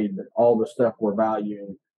on trade, but all the stuff we're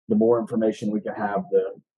valuing. The more information we can have,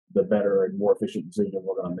 the better and more efficient decision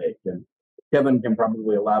we're going to make. And Kevin can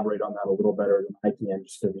probably elaborate on that a little better than I can,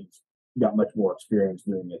 just because he's got much more experience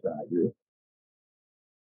doing it than I do.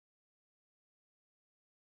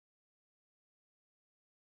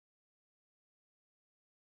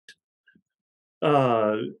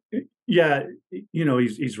 Uh, yeah,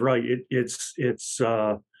 he's right. It's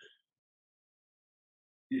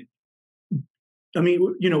I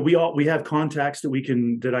mean, we have contacts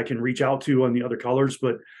that I can reach out to on the other colors,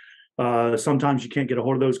 but sometimes you can't get a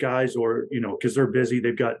hold of those guys, or because they're busy,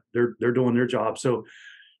 they're doing their job. So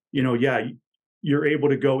yeah, you're able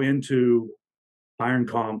to go into Iron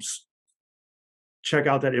Comps, check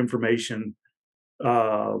out that information,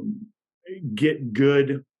 get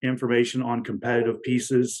good information on competitive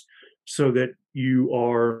pieces, so that you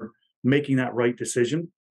are making that right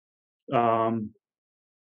decision.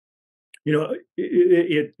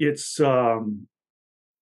 It's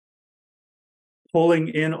pulling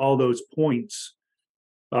in all those points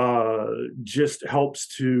just helps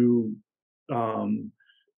to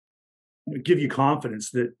give you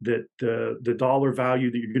confidence that the dollar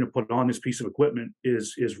value that you're going to put on this piece of equipment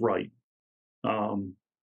is right. You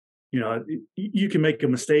can make a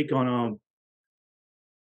mistake on a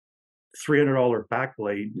 $300 back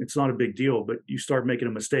blade. It's not a big deal, but you start making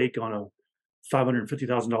a mistake on a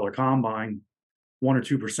 $550,000 combine, 1 or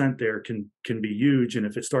 2% there can be huge. And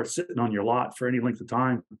if it starts sitting on your lot for any length of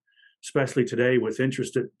time, especially today with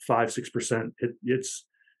interest at 5-6%,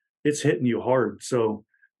 it's hitting you hard. So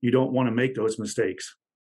you don't want to make those mistakes.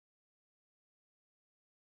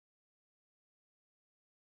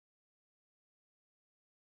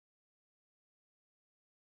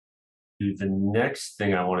 The next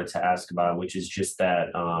thing I wanted to ask about, which is just that,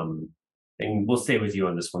 and we'll stay with you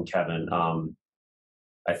on this one, Kevin.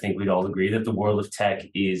 I think we'd all agree that the world of tech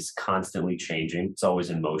is constantly changing. It's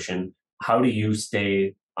always in motion. How do you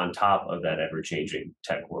stay on top of that ever-changing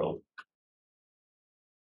tech world?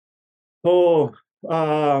 Oh,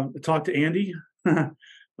 talk to Andy.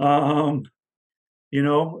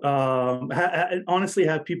 Honestly,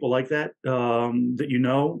 have people like that that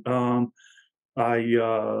I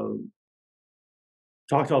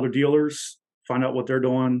talk to other dealers, find out what they're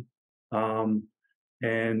doing, and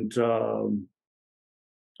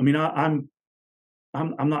I mean, I'm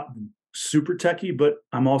not super techie, but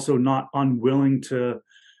I'm also not unwilling to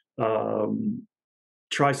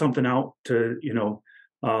try something out.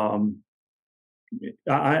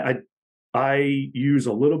 I use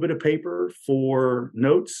a little bit of paper for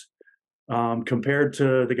notes. Compared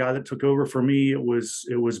to the guy that took over for me, it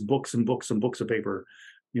was books and books and books of paper.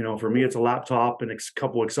 For me, it's a laptop and a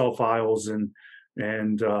couple Excel files and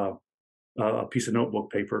a piece of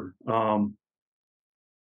notebook paper.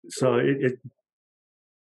 So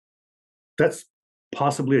that's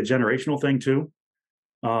possibly a generational thing too.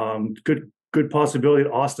 Good possibility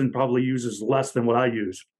that Austin probably uses less than what I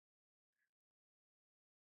use.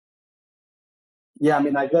 Yeah, I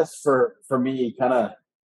mean, I guess for me, kind of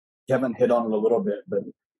Kevin hit on it a little bit, but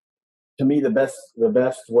to me, the best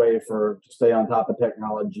way to stay on top of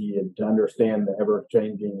technology and to understand the ever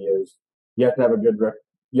changing is you have to have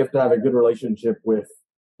a good relationship with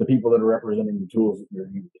the people that are representing the tools that you're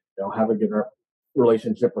using. Have a good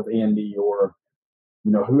relationship with Andy or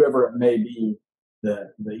whoever it may be.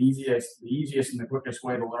 The easiest and the quickest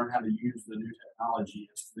way to learn how to use the new technology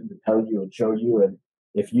is for them to tell you and show you. And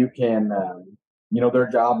if you can, their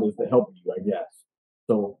job is to help you, I guess.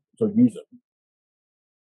 So use it.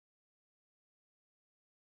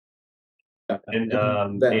 And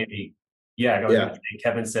Andy, yeah, go ahead.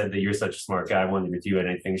 Kevin said that you're such a smart guy. I wondered if you had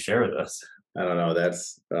anything to share with us. I don't know.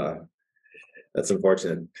 That's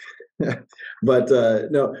unfortunate. But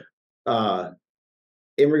no,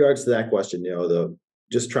 in regards to that question,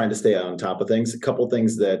 just trying to stay on top of things. A couple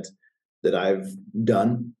things that I've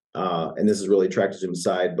done, and this is really Tractor Zoom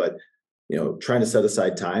side, but trying to set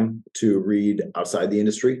aside time to read outside the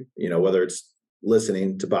industry. Whether it's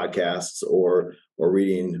listening to podcasts or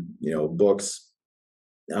reading books.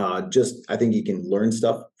 I think you can learn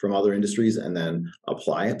stuff from other industries and then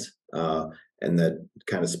apply it, and that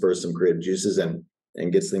kind of spurs some creative juices and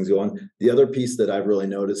gets things going. The other piece that I've really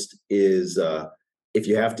noticed is if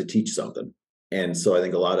you have to teach something. And so I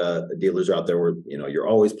think a lot of dealers out there where you're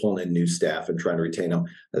always pulling in new staff and trying to retain them.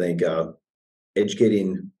 I think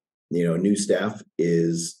educating new staff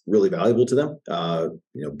is really valuable to them.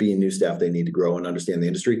 Being new staff, they need to grow and understand the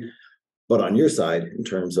industry. But on your side, in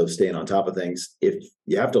terms of staying on top of things, if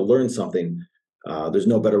you have to learn something, there's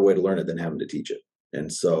no better way to learn it than having to teach it.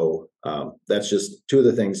 And so that's just two of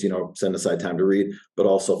the things, setting aside time to read, but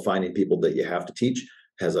also finding people that you have to teach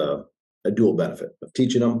has a dual benefit of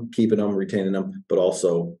teaching them, keeping them, retaining them, but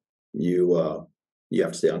also you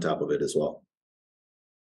have to stay on top of it as well.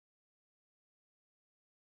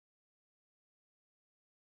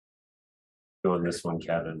 On this one,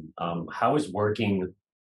 Kevin, how has working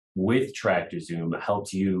with TractorZoom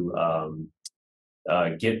helped you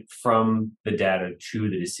get from the data to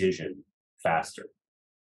the decision faster?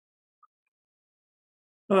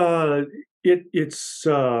 It's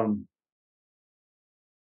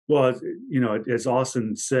well, as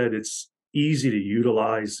Austin said, it's easy to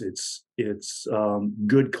utilize. It's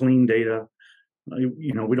good, clean data.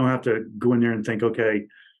 We don't have to go in there and think, okay,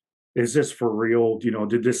 is this for real?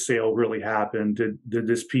 Did this sale really happen? Did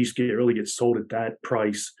this piece really get sold at that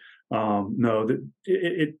price? No, that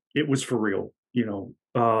it was for real.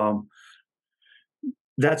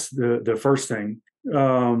 That's the first thing.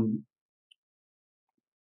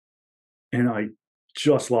 And I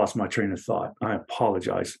just lost my train of thought. I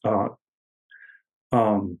apologize.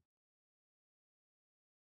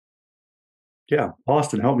 Yeah,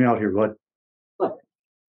 Austin, help me out here, bud.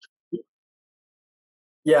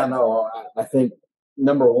 Yeah, no, I think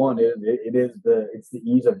number one is it's the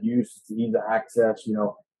ease of use, it's the ease of access.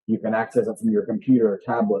 You can access it from your computer,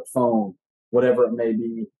 tablet, phone, whatever it may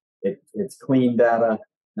be. It's clean data.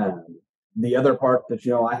 The other part that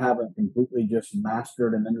I haven't completely just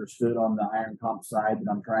mastered and understood on the iron comp side that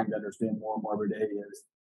I'm trying to understand more and more every day is,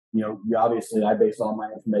 obviously I base all my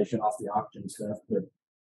information off the auction stuff, but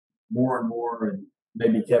more and more, and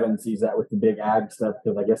maybe Kevin sees that with the big ag stuff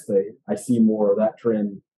because I guess I see more of that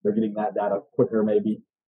trend. They're getting that data quicker, maybe.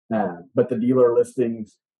 But the dealer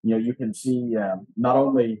listings, you can see not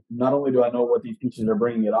only do I know what these pieces are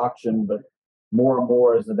bringing at auction, but more and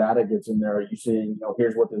more as the data gets in there, you seeing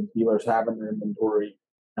here's what the dealers have in their inventory.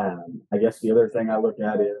 I guess the other thing I look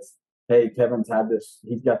at is, hey, Kevin's had this,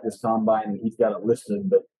 he's got this combine and he's got it listed,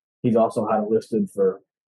 but he's also had it listed for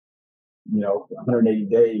 180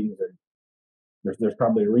 days. And there's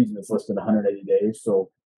probably a reason it's listed 180 days. So,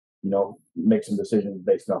 make some decisions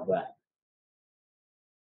based off that.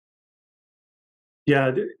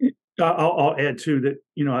 Yeah, I'll add too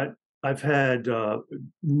that I've had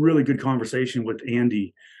really good conversation with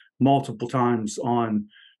Andy multiple times on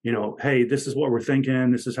hey, this is what we're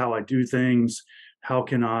thinking. This is how I do things. How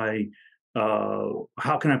can I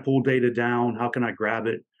pull data down? How can I grab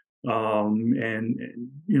it? And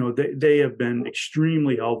they have been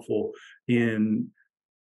extremely helpful in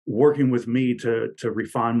working with me to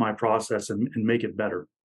refine my process and make it better.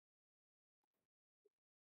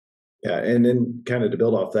 Yeah, and then kind of to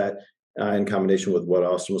build off that, in combination with what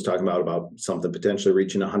Austin was talking about something potentially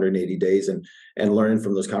reaching 180 days and learning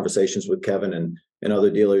from those conversations with Kevin and other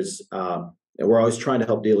dealers. And we're always trying to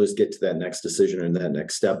help dealers get to that next decision and that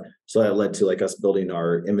next step. So that led to us building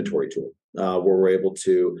our inventory tool, where we're able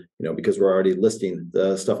to, because we're already listing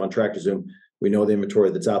the stuff on TractorZoom, we know the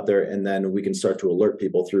inventory that's out there, and then we can start to alert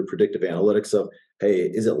people through predictive analytics of, hey,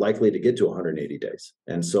 is it likely to get to 180 days?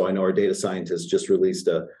 And so I know our data scientists just released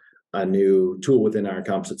a new tool within Iron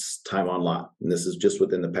Composites, time on lot. And this is just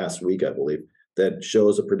within the past week, I believe, that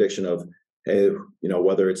shows a prediction of, hey,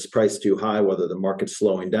 whether it's priced too high, whether the market's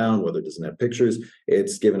slowing down, whether it doesn't have pictures,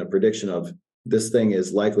 it's given a prediction of this thing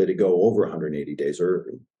is likely to go over 180 days or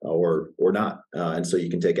not. And so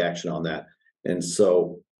you can take action on that. And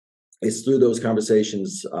so it's through those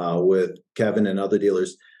conversations with Kevin and other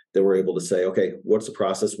dealers that we're able to say, okay, what's the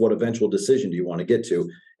process? What eventual decision do you want to get to?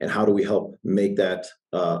 And how do we help make that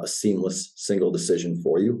a seamless single decision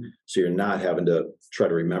for you? So you're not having to try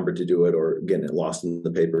to remember to do it or getting it lost in the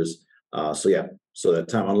papers. So that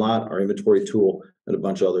time on lot, our inventory tool, and a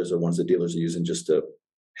bunch of others are ones that dealers are using just to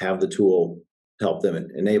have the tool help them and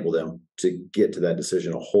enable them to get to that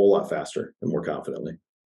decision a whole lot faster and more confidently.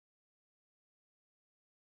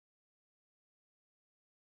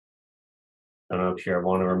 I don't know, Pierre, I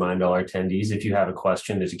want to remind all our attendees, if you have a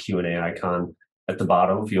question, there's a Q&A icon at the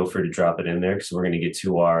bottom. Feel free to drop it in there because we're going to get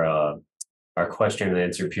to our question and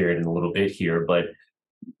answer period in a little bit here. But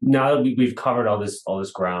now that we've covered all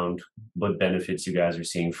this ground, what benefits you guys are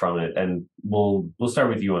seeing from it, and we'll start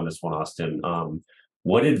with you on this one, Austin.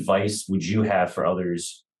 What advice would you have for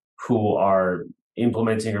others who are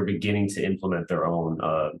implementing or beginning to implement their own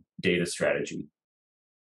data strategy?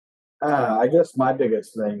 I guess my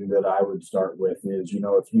biggest thing that I would start with is,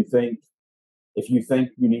 if you think if you think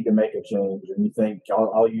you need to make a change, and you think,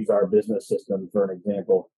 I'll use our business system for an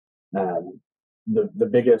example. Um, the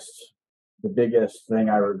biggest thing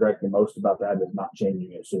I regret the most about that is not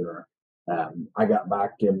changing it sooner. I got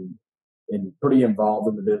back in pretty involved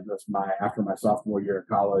in the business after my sophomore year of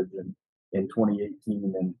college and in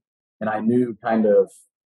 2018, and I knew kind of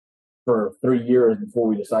for 3 years before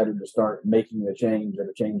we decided to start making the change, and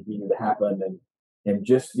the change needed to happen, and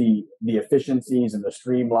just the efficiencies and the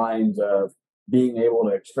streamlines of being able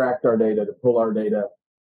to extract our data, to pull our data.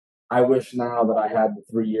 I wish now that I had the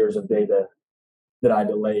 3 years of data that I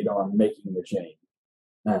delayed on making the change.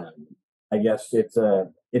 Um, I guess it's a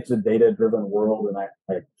data driven world, and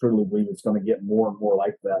I truly believe it's going to get more and more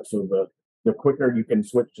like that. So the quicker you can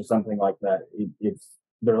switch to something like that, it's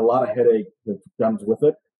there's a lot of headache that comes with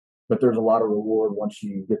it, but there's a lot of reward once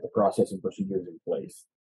you get the process and procedures in place.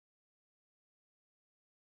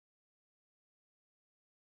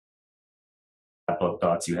 What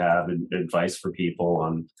thoughts you have and advice for people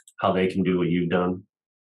on how they can do what you've done?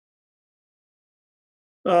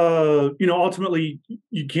 Ultimately,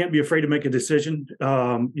 you can't be afraid to make a decision.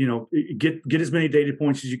 Get as many data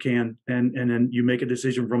points as you can, and then you make a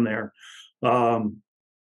decision from there.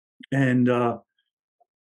 And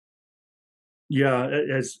yeah,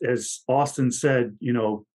 as Austin said,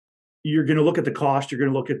 you're going to look at the cost, you're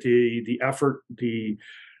going to look at the effort, the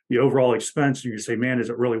overall expense, and you say, man, is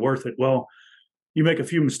it really worth it? Well, you make a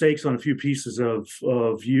few mistakes on a few pieces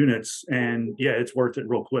of units, and yeah, it's worth it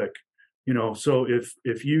real quick. So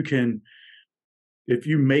if you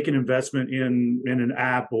make an investment in an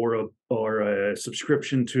app or a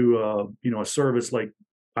subscription to a service like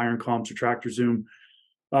Iron Comps or Tractor Zoom,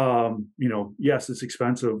 yes, it's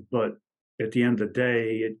expensive, but at the end of the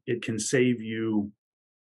day, it can save you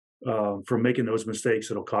from making those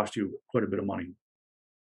mistakes. It'll cost you quite a bit of money.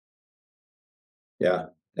 Yeah.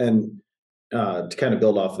 And to kind of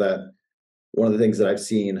build off that, one of the things that I've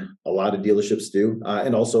seen a lot of dealerships do,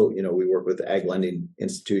 and also, we work with ag lending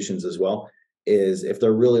institutions as well, is if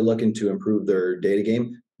they're really looking to improve their data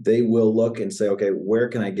game, they will look and say, okay, where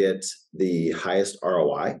can I get the highest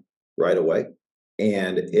ROI right away?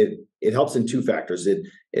 And it helps in two factors.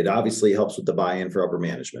 It obviously helps with the buy-in for upper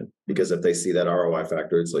management, because if they see that ROI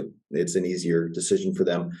factor, it's an easier decision for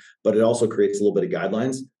them. But it also creates a little bit of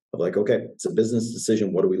guidelines of like, okay, it's a business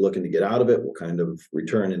decision. What are we looking to get out of it? What kind of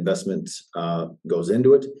return investment goes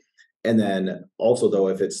into it? And then also, though,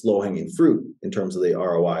 if it's low-hanging fruit in terms of the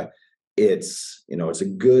ROI, it's a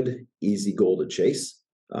good, easy goal to chase.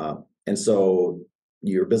 And so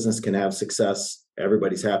your business can have success,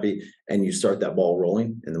 everybody's happy, and you start that ball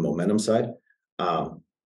rolling in the momentum side.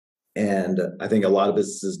 And I think a lot of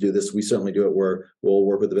businesses do this. We certainly do it, where we'll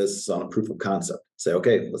work with the business on a proof of concept. Say,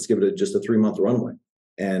 okay, let's give it just a 3-month runway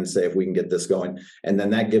and say if we can get this going. And then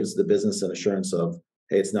that gives the business an assurance of,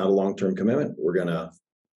 hey, it's not a long-term commitment. We're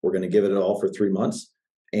gonna give it all for 3 months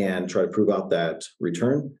and try to prove out that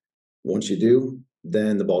return. Once you do,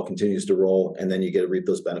 then the ball continues to roll, and then you get to reap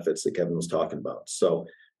those benefits that Kevin was talking about. So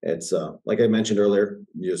it's like I mentioned earlier,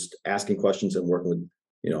 just asking questions and working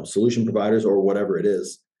with solution providers or whatever it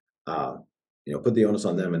is. Put the onus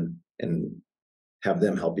on them and have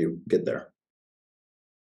them help you get there.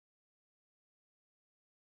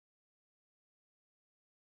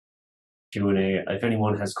 Q&A. If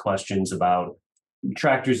anyone has questions about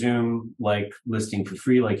Tractor Zoom, like listing for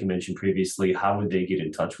free, like you mentioned previously, how would they get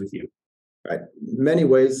in touch with you? Right. Many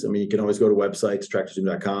ways. I mean, you can always go to websites,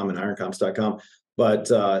 tractorzoom.com and ironcomps.com. But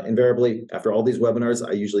invariably, after all these webinars,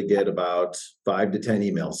 I usually get about 5 to 10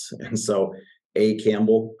 emails. And so A.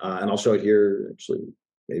 Campbell, and I'll show it here. Actually,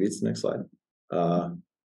 maybe it's the next slide.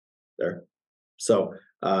 There. So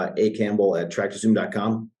A. Campbell at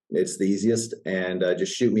tractorzoom.com. It's the easiest. And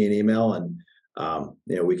just shoot me an email, and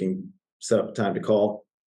we can set up a time to call.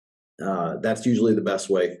 That's usually the best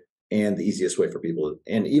way and the easiest way for people.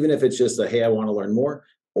 And even if it's just a, hey, I want to learn more,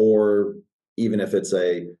 or even if it's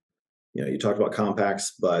you talked about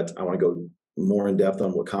compacts, but I want to go more in depth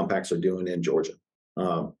on what compacts are doing in Georgia,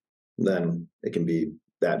 then it can be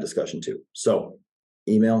that discussion too. So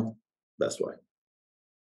email, best way.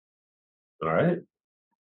 All right.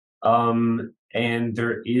 And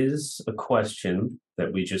there is a question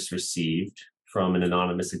that we just received from an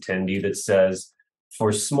anonymous attendee that says,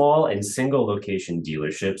 for small and single location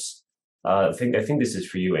dealerships, I think this is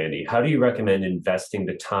for you, Andy. How do you recommend investing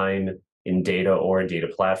the time in data or a data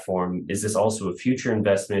platform? Is this also a future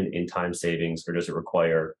investment in time savings, or does it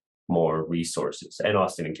require more resources? And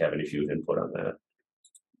Austin and Kevin, if you have input on that.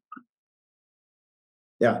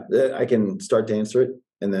 Yeah, I can start to answer it.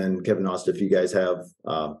 And then Kevin, Austin, if you guys have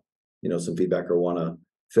some feedback or want to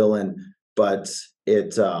fill in. But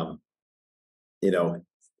you know,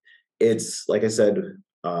 it's like I said,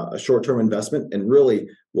 a short-term investment. And really,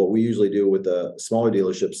 what we usually do with the smaller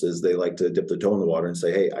dealerships is they like to dip their toe in the water and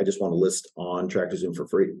say, "Hey, I just want to list on TractorZoom for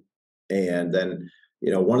free." And then,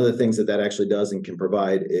 one of the things that actually does and can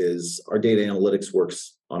provide is our data analytics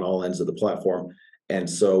works on all ends of the platform, and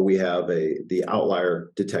so we have the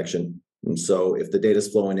outlier detection. And so if the data is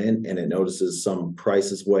flowing in and it notices some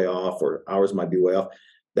price is way off or ours might be way off,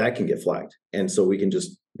 that can get flagged. And so we can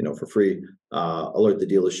just, for free, alert the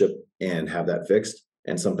dealership and have that fixed.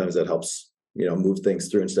 And sometimes that helps, move things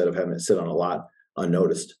through instead of having it sit on a lot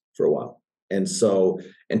unnoticed for a while. And so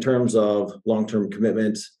in terms of long-term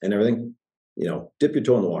commitment and everything, dip your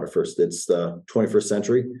toe in the water first. It's the 21st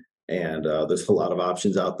century, and there's a lot of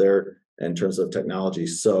options out there in terms of technology.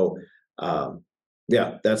 So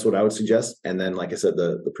yeah, that's what I would suggest. And then, like I said,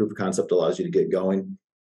 the proof of concept allows you to get going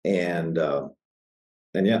and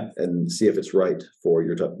yeah, and see if it's right for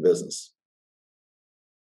your type of business.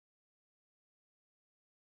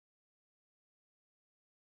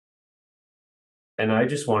 And I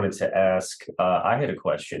just wanted to ask, I had a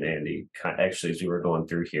question, Andy, actually, as we were going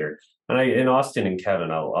through here. And Austin and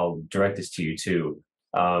Kevin, I'll direct this to you too.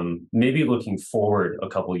 Maybe looking forward a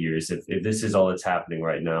couple years, if this is all that's happening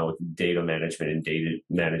right now with data management and data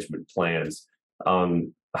management plans,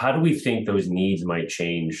 how do we think those needs might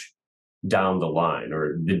change down the line?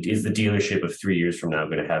 Or is the dealership of 3 years from now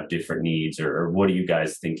going to have different needs? Or what are you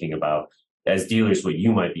guys thinking about as dealers, what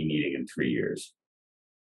you might be needing in 3 years?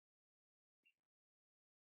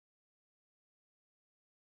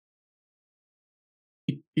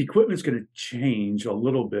 Equipment's going to change a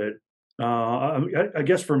little bit. I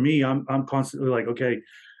guess for me, I'm constantly like, okay,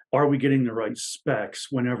 are we getting the right specs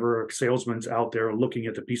whenever a salesman's out there looking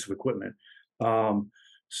at the piece of equipment?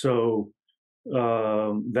 So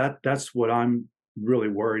that's what I'm really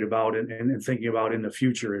worried about and thinking about in the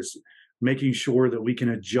future, is making sure that we can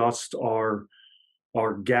adjust our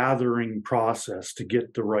gathering process to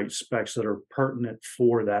get the right specs that are pertinent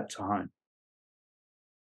for that time.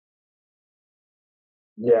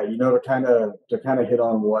 Yeah, to kind of hit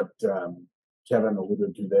on what Kevin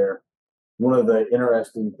alluded to there. One of the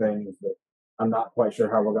interesting things that I'm not quite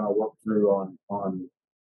sure how we're going to work through on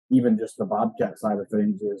even just the Bobcat side of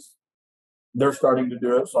things is they're starting to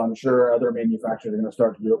do it. So I'm sure other manufacturers are going to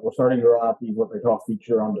start to do it. We're starting to roll out these what they call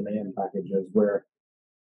feature on demand packages, where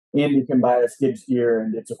Andy can buy a skid steer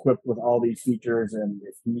and it's equipped with all these features. And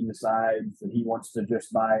if he decides that he wants to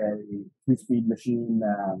just buy a 2-speed machine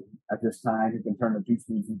at this time, he can turn the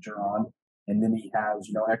 2-speed feature on. And then he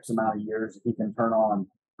has, X amount of years, he can turn on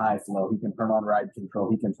high flow, he can turn on ride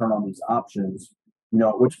control, he can turn on these options.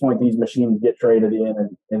 At which point these machines get traded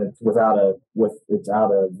in and it's it's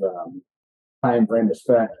out of time frame to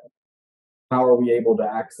spec. How are we able to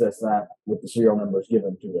access that with the serial numbers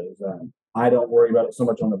given to us? I don't worry about it so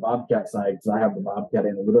much on the Bobcat side because I have the Bobcat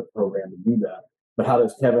analytic program to do that. But how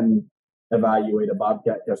does Kevin evaluate a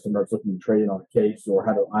Bobcat customer that's looking to trade in on a case, or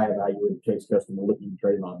how do I evaluate a case customer looking to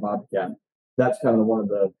trade in on a Bobcat? That's kind of one of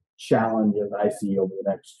the challenges I see over the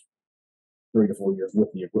next 3 to 4 years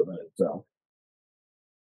with the equipment itself.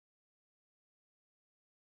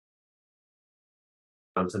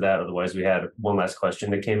 Onto that. Otherwise, we had one last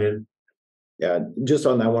question that came in. Yeah, just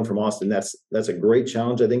on that one from Austin, that's a great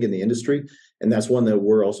challenge, I think, in the industry, and that's one that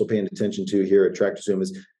we're also paying attention to here at TractorZoom.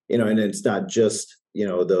 Is and it's not just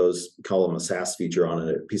those, call them a SaaS feature on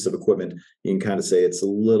a piece of equipment. You can kind of say it's a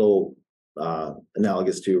little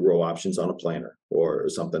analogous to row options on a planter or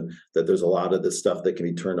something. That there's a lot of this stuff that can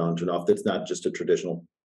be turned on, turned off. That's not just a traditional,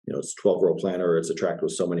 it's 12-row planter or it's a tractor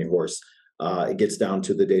with so many horse. It gets down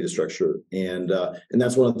to the data structure, and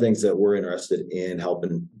that's one of the things that we're interested in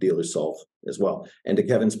helping dealers solve as well. And to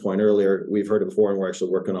Kevin's point earlier, we've heard it before, and we're actually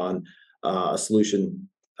working on a solution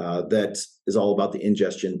that is all about the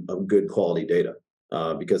ingestion of good quality data.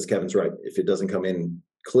 Because Kevin's right, if it doesn't come in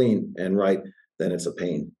clean and right, then it's a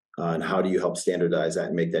pain. And how do you help standardize that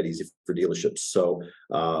and make that easy for dealerships? So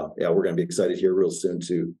yeah, we're going to be excited here real soon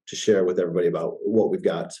to share with everybody about what we've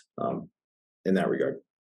got in that regard.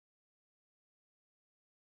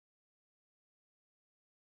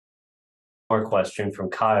 More question from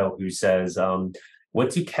Kyle, who says, what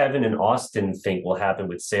do Kevin and Austin think will happen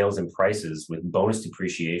with sales and prices with bonus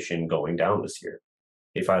depreciation going down this year?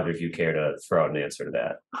 If either of you care to throw out an answer to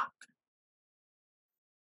that.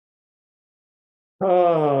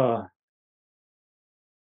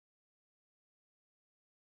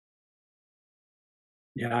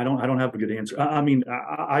 Yeah, I don't have a good answer. I mean,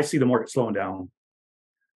 I see the market slowing down.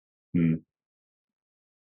 Any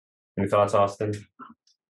thoughts, Austin?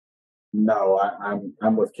 No,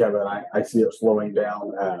 I'm with Kevin. I see it slowing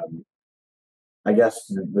down. I guess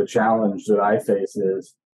the challenge that I face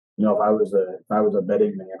is, if I was a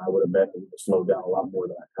betting man, I would have bet it would slow down a lot more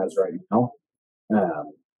than it has right now.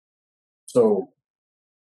 Um, so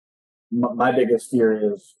my biggest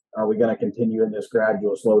fear is, are we going to continue in this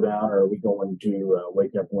gradual slowdown, or are we going to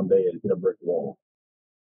wake up one day and hit a brick wall?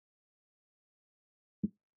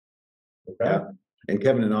 Okay. Yeah. And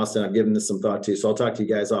Kevin and Austin, I've given this some thought too. So I'll talk to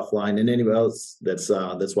you guys offline. And anybody else that's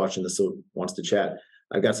watching this who wants to chat,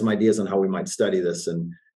 I've got some ideas on how we might study this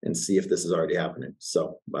and see if this is already happening.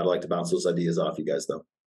 So I'd like to bounce those ideas off you guys though.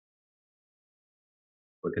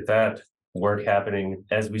 Look at that. Work happening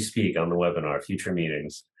as we speak on the webinar, future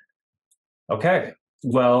meetings. Okay.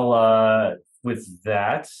 Well, with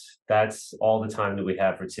that, that's all the time that we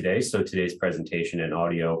have for today. So today's presentation and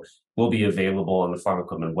audio will be available on the Farm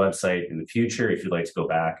Equipment website in the future. If you'd like to go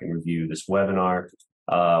back and review this webinar,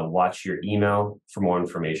 watch your email for more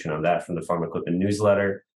information on that from the Farm Equipment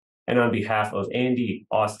newsletter. And on behalf of Andy,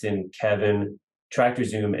 Austin, Kevin, Tractor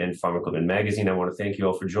Zoom, and Farm Equipment Magazine, I want to thank you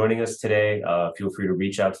all for joining us today. Feel free to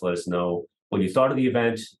reach out to let us know what you thought of the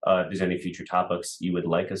event, if there's any future topics you would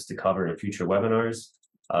like us to cover in future webinars.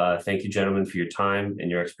 Thank you, gentlemen, for your time and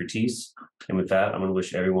your expertise. And with that, I'm going to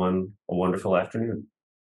wish everyone a wonderful afternoon.